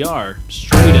 yes, we are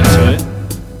straight into it.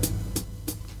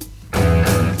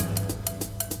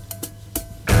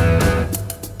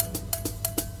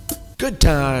 Good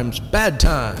times, bad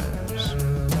times.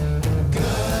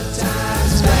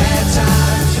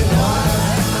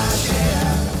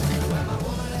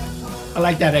 I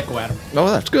like that echo, Adam. Oh,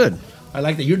 that's good. I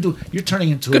like that you're turning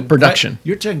into Good production.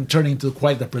 You're turning into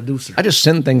quite the producer. I just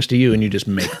send things to you and you just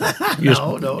make them. You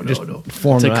No, just no.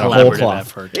 form It's a them out of whole collaborative cloth.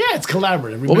 effort. Yeah, it's collaborative.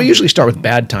 Well, Remember. we usually start with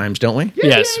bad times, don't we?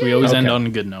 Yes, we always end Okay. on a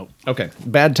good note. Okay,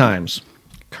 bad times.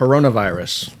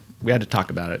 Coronavirus. We had to talk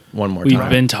about it one more We've time.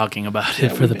 been talking about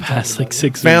it for the past like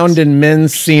 6 Found weeks. in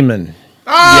men's semen.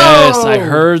 Yes, I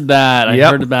heard that. I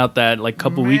Yep. heard about that like a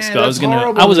couple weeks ago. that's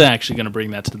horrible. I was actually gonna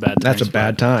bring that to the bad. That's a times,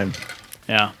 bad but- time.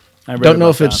 Yeah, I read Don't know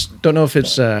about if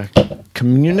it's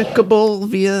communicable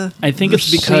via. I think the it's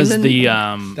because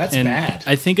semen? That's and bad.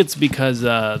 I think it's because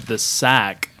the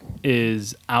sac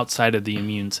is outside of the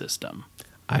immune system.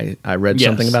 I read Yes,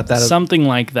 something about that. Something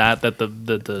like that. That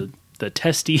the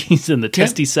testes and the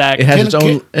testy sac It has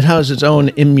its own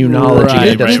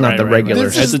immunology. That's not the regular.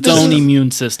 It has its This own is-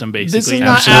 immune system, basically. This is and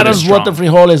not it's really Adam's what the strong.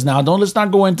 frijol is now. Let's not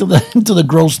go into the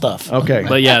gross stuff. Okay,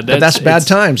 But yeah, that's bad it's-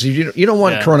 times. You don't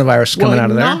want Yeah. coronavirus coming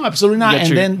out of there. No, absolutely not. You got And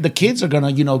your- then the kids are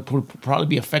gonna, probably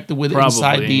be affected with it Probably.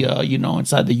 inside the,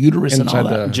 inside the uterus and all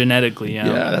Inside that. the- Genetically, yeah.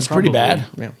 Yeah, that's pretty bad.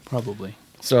 Yeah. Probably.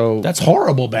 So That's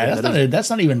horrible bad. That's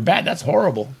not even bad. That's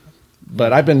horrible.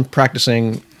 but I've been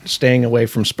practicing staying away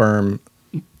from sperm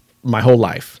my whole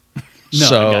life. No,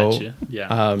 so, I got you.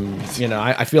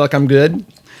 Yeah. I feel like I'm good.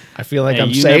 I feel like Hey, I'm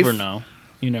you safe. never know.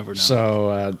 You never know.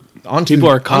 So, on to People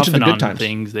are onto coughing the good on times.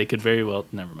 things. They could very well.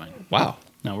 Never mind. Wow.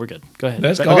 No, we're good. Go ahead.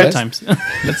 Let's Good go. Good Let's- times.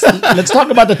 Let's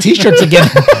talk about the t-shirts again.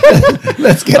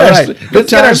 let's get All our right. let's Good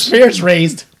get our times. spirits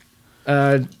raised.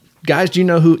 Guys, do you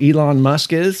know who Elon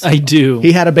Musk is? I do.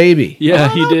 He had a baby. yeah,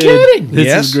 Oh, he no did. kidding. This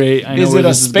Yes. is great. I know Is where it a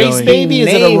this is space going. baby? Is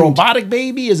it a Named- robotic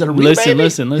baby? Is it a real Listen,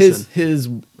 baby?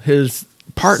 listen. His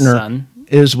partner Son.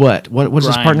 is what? What's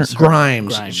his partner?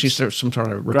 Grimes. Grimes. She's some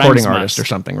sort of recording artist Musk. or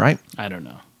something, right? I don't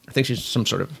know. I think she's some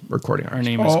sort of recording Her artist.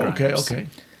 name is Oh, Grimes. okay.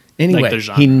 Anyway, like the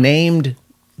genre. he named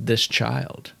this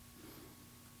child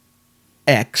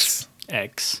X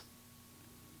X.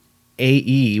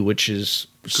 AE, which is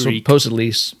Greek. supposedly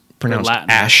Or pronounced Latin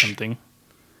or Ash something.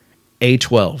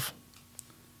 A12.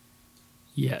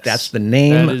 Yes. That's the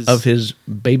name That is- of his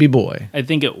baby boy. I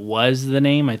think it was the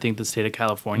name. I think the state of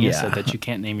California Yeah. said that you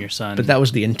can't name your son. But that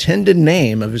was the intended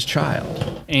name of his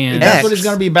child. and That's X. what he's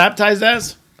going to be baptized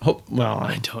as? Well,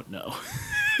 I don't know.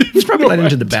 he's probably not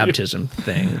into the baptism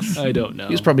things. I don't know.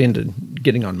 He's probably into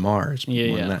getting on Mars. Yeah,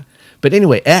 more than yeah. that. But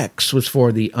anyway, X was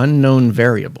for the unknown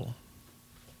variable.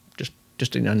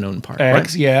 Just an unknown part.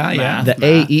 X, right? yeah. The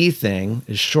AE thing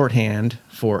is shorthand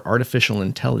for artificial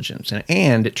intelligence,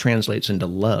 and it translates into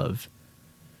love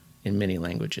in many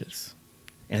languages.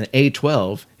 And the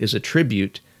A12 is a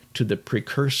tribute to the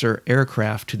precursor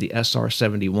aircraft to the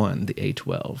SR-71, the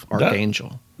A12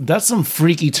 Archangel. That's some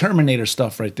freaky Terminator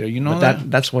stuff right there. You know But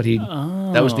that's what he.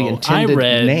 that was the Oh, intended I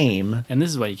read, name. And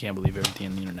this is why you can't believe everything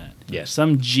on the internet. Yes.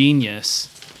 Some genius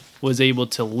was able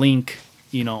to link,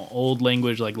 old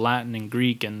language like Latin and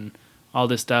Greek and all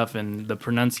this stuff and the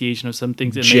pronunciation of some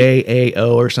things. And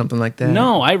JAO or something like that.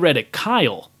 No, I read it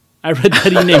Kyle. I read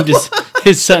that he named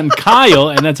his son Kyle,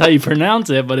 and that's how you pronounce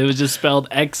it. But it was just spelled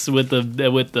X with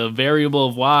the variable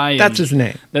of Y. That's his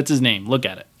name. That's his name. Look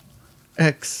at it.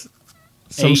 X.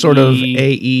 Some sort of AE.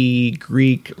 AE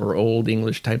Greek or Old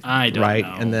English type. I don't right?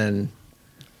 know. And then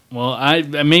Well,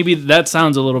 maybe that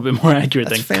sounds a little bit more accurate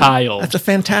than Kyle. That's a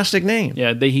fantastic name.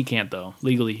 Yeah, he can't though.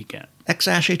 Legally, he can't.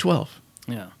 X-A12.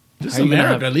 Yeah. This is How you gonna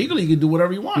America. have- Legally, you can do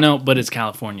whatever you want. No, but it's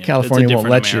California. California It's a won't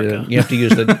different let America. you. You have to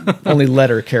use the only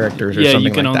letter characters or Yeah, something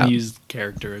you can like only that. use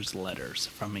characters, letters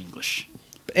from English.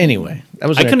 Anyway, that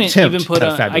was I an couldn't attempt even put at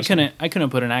a I fabulous name. couldn't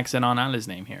put an accent on Ali's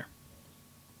name here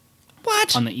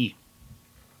What? on the E.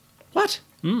 What?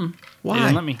 They didn't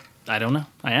Why? let me. I don't know.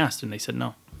 I asked and they said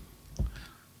no.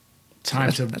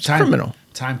 Time to That's criminal.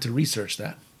 Time to research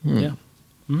that. Yeah.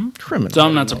 Criminal. So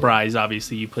I'm not surprised.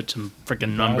 Obviously, you put some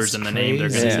freaking numbers in the name. They're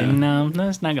going to say, no,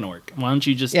 that's not going to work. Why don't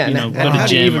you just, go to how do you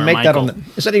Jim even or make Michael? that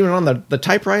is that even on the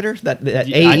typewriter? That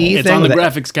AE it's thing? on the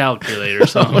graphics calculator,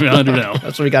 so I don't know.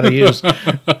 That's what we got to use.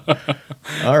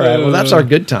 All right. Well, that's our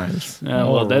good times.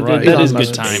 That is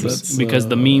good times because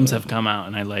the memes have come out,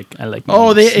 and I like memes.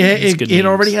 Oh, It's good it memes.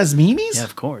 already has memes? Yeah,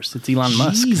 of course. It's Elon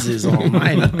Musk. Jesus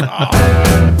almighty.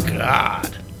 Oh,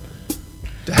 God.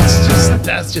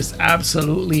 That's just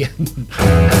absolutely,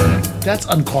 that's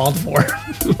uncalled for.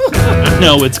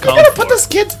 No, it's called Put this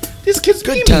kid's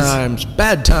Good memes. times,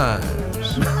 bad times.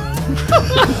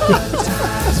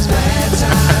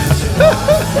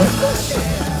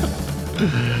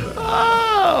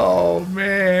 Oh,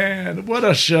 man. What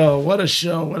a show.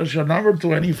 Number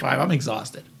 25. I'm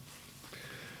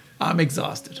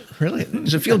exhausted. Really?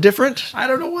 Does it feel different? I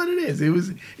don't know what it is. It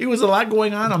was a lot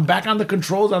going on. I'm back on the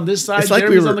controls on this side. It's like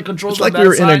Jeremy's on the controls it's on like that we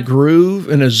were side. in a groove,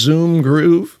 in a Zoom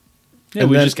groove. Yeah,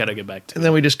 we just got to get back to And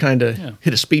then we just kind of Yeah.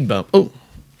 hit a speed bump. Oh.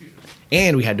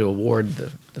 And we had to award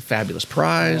the fabulous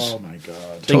prize. Oh, my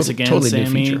God. Thanks again, totally new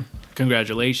Sammy. feature.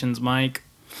 Congratulations, Mike.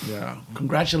 Yeah.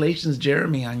 Congratulations,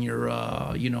 Jeremy, on your,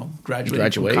 graduation.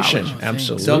 Graduation. From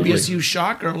college. Absolutely. WSU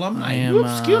Shocker alumni. I am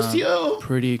Excuse you.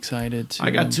 pretty excited to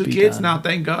I got two be kids done. now,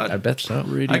 thank God. I bet so.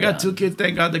 Really I got done. two kids,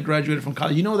 thank God, that graduated from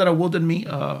college. You know that a Will and me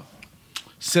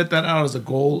set that out as a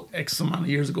goal X amount of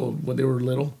years ago when they were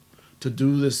little to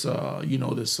do this,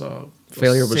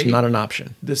 Failure was not an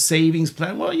option. The savings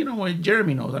plan. Well, you know what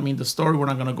Jeremy knows. I mean, the story we're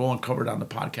not going to go and cover it on the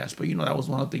podcast, but that was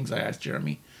one of the things I asked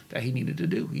Jeremy that he needed to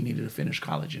do. He needed to finish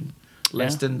college in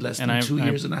less than 2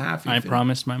 years and a half. I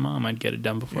promised my mom I'd get it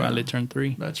done before I turned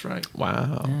 3. That's right.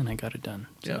 Wow. And I got it done.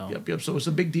 So. Yep. So it's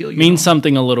a big deal. Means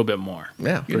something a little bit more.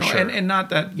 Yeah, for sure. And not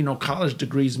that college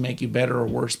degrees make you better or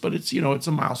worse, but it's it's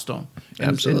a milestone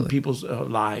in people's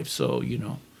lives. So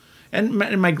and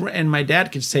my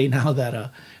dad can say now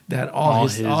that all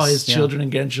his children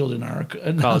and grandchildren are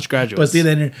college graduates. But see,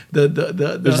 then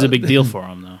this is a big deal for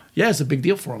him, though. Yeah, it's a big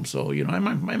deal for him. So and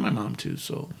my mom too.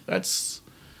 So that's.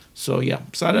 So yeah,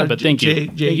 but thank you.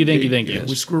 Thank you.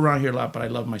 We screw around here a lot, but I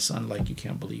love my son like you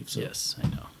can't believe. So. Yes, I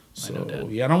know. So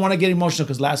I don't want to get emotional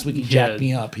because last week he jacked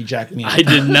me up. I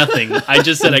did nothing. I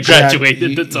just said I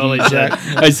graduated. That's all I said.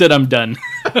 I said I'm done.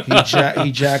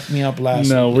 he jacked me up last.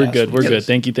 No, week. we're good. We're good.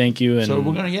 Thank you. And so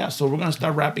we're gonna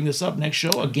start wrapping this up. Next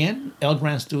show again, El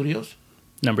Gran Studios.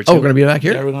 Number 2. Oh, we're gonna be back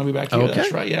here. Yeah, we're gonna be back here. Okay.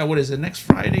 That's right. Yeah. What is it? Next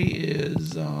Friday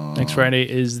is. Next Friday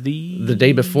is the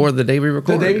day before the day we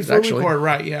record. The day before we record,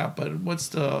 right? Yeah. But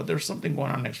there's something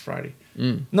going on next Friday.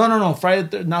 No. Not Friday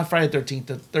 13th.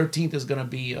 The 13th is gonna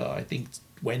be I think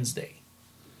Wednesday.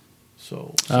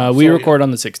 So we record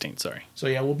on the 16th. Sorry. So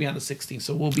yeah, we'll be on the 16th.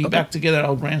 So we'll be back together at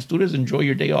El Gran Studios. Enjoy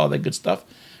your day, all that good stuff.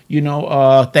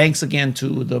 Thanks again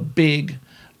to the big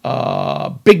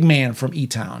man from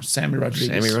E-Town, Sammy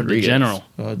Rodriguez. The general.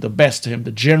 The best to him,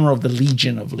 the general of the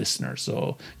legion of listeners.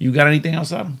 So you got anything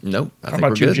else, Adam? Nope. How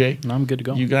about you, Jay? No, I'm good to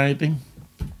go. You got anything?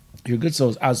 You're good.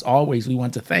 So as always, we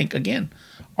want to thank again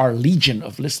our legion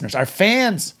of listeners, our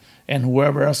fans, and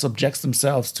whoever else subjects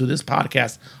themselves to this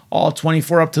podcast, all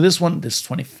 24 up to this one, this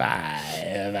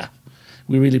 25.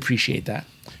 We really appreciate that.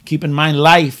 Keep in mind,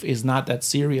 life is not that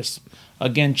serious.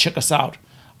 Again, check us out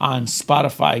on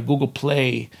Spotify, Google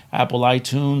Play, Apple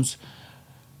iTunes,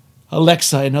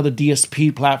 Alexa, and other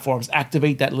DSP platforms.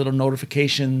 Activate that little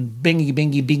notification,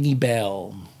 bingy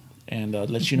bell, and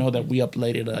let you know that we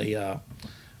uploaded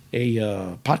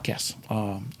a podcast.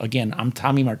 Again, I'm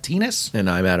Tommy Martinez. And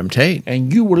I'm Adam Tate.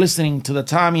 And you were listening to the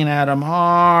Tommy and Adam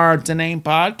Hard to Name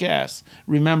podcast.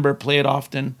 Remember, play it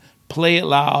often, play it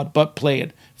loud, but play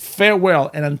it. Farewell,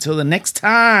 and until the next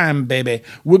time, baby,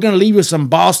 we're going to leave you with some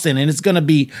Boston, and it's going to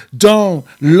be Don't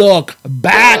Look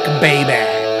Back,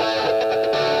 baby.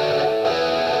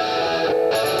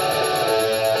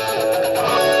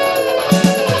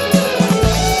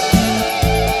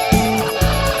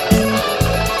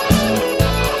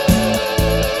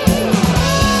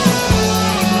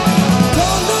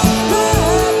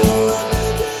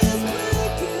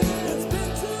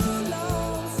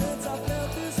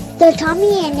 The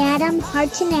Tommy and Adam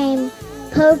Hard to Name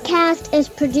podcast is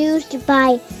produced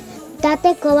by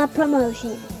Tatecola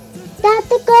Promotion.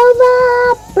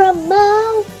 Tatecola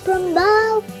Promotion.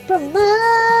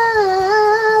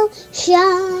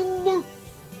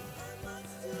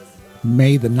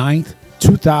 May the 9th,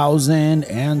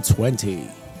 2020.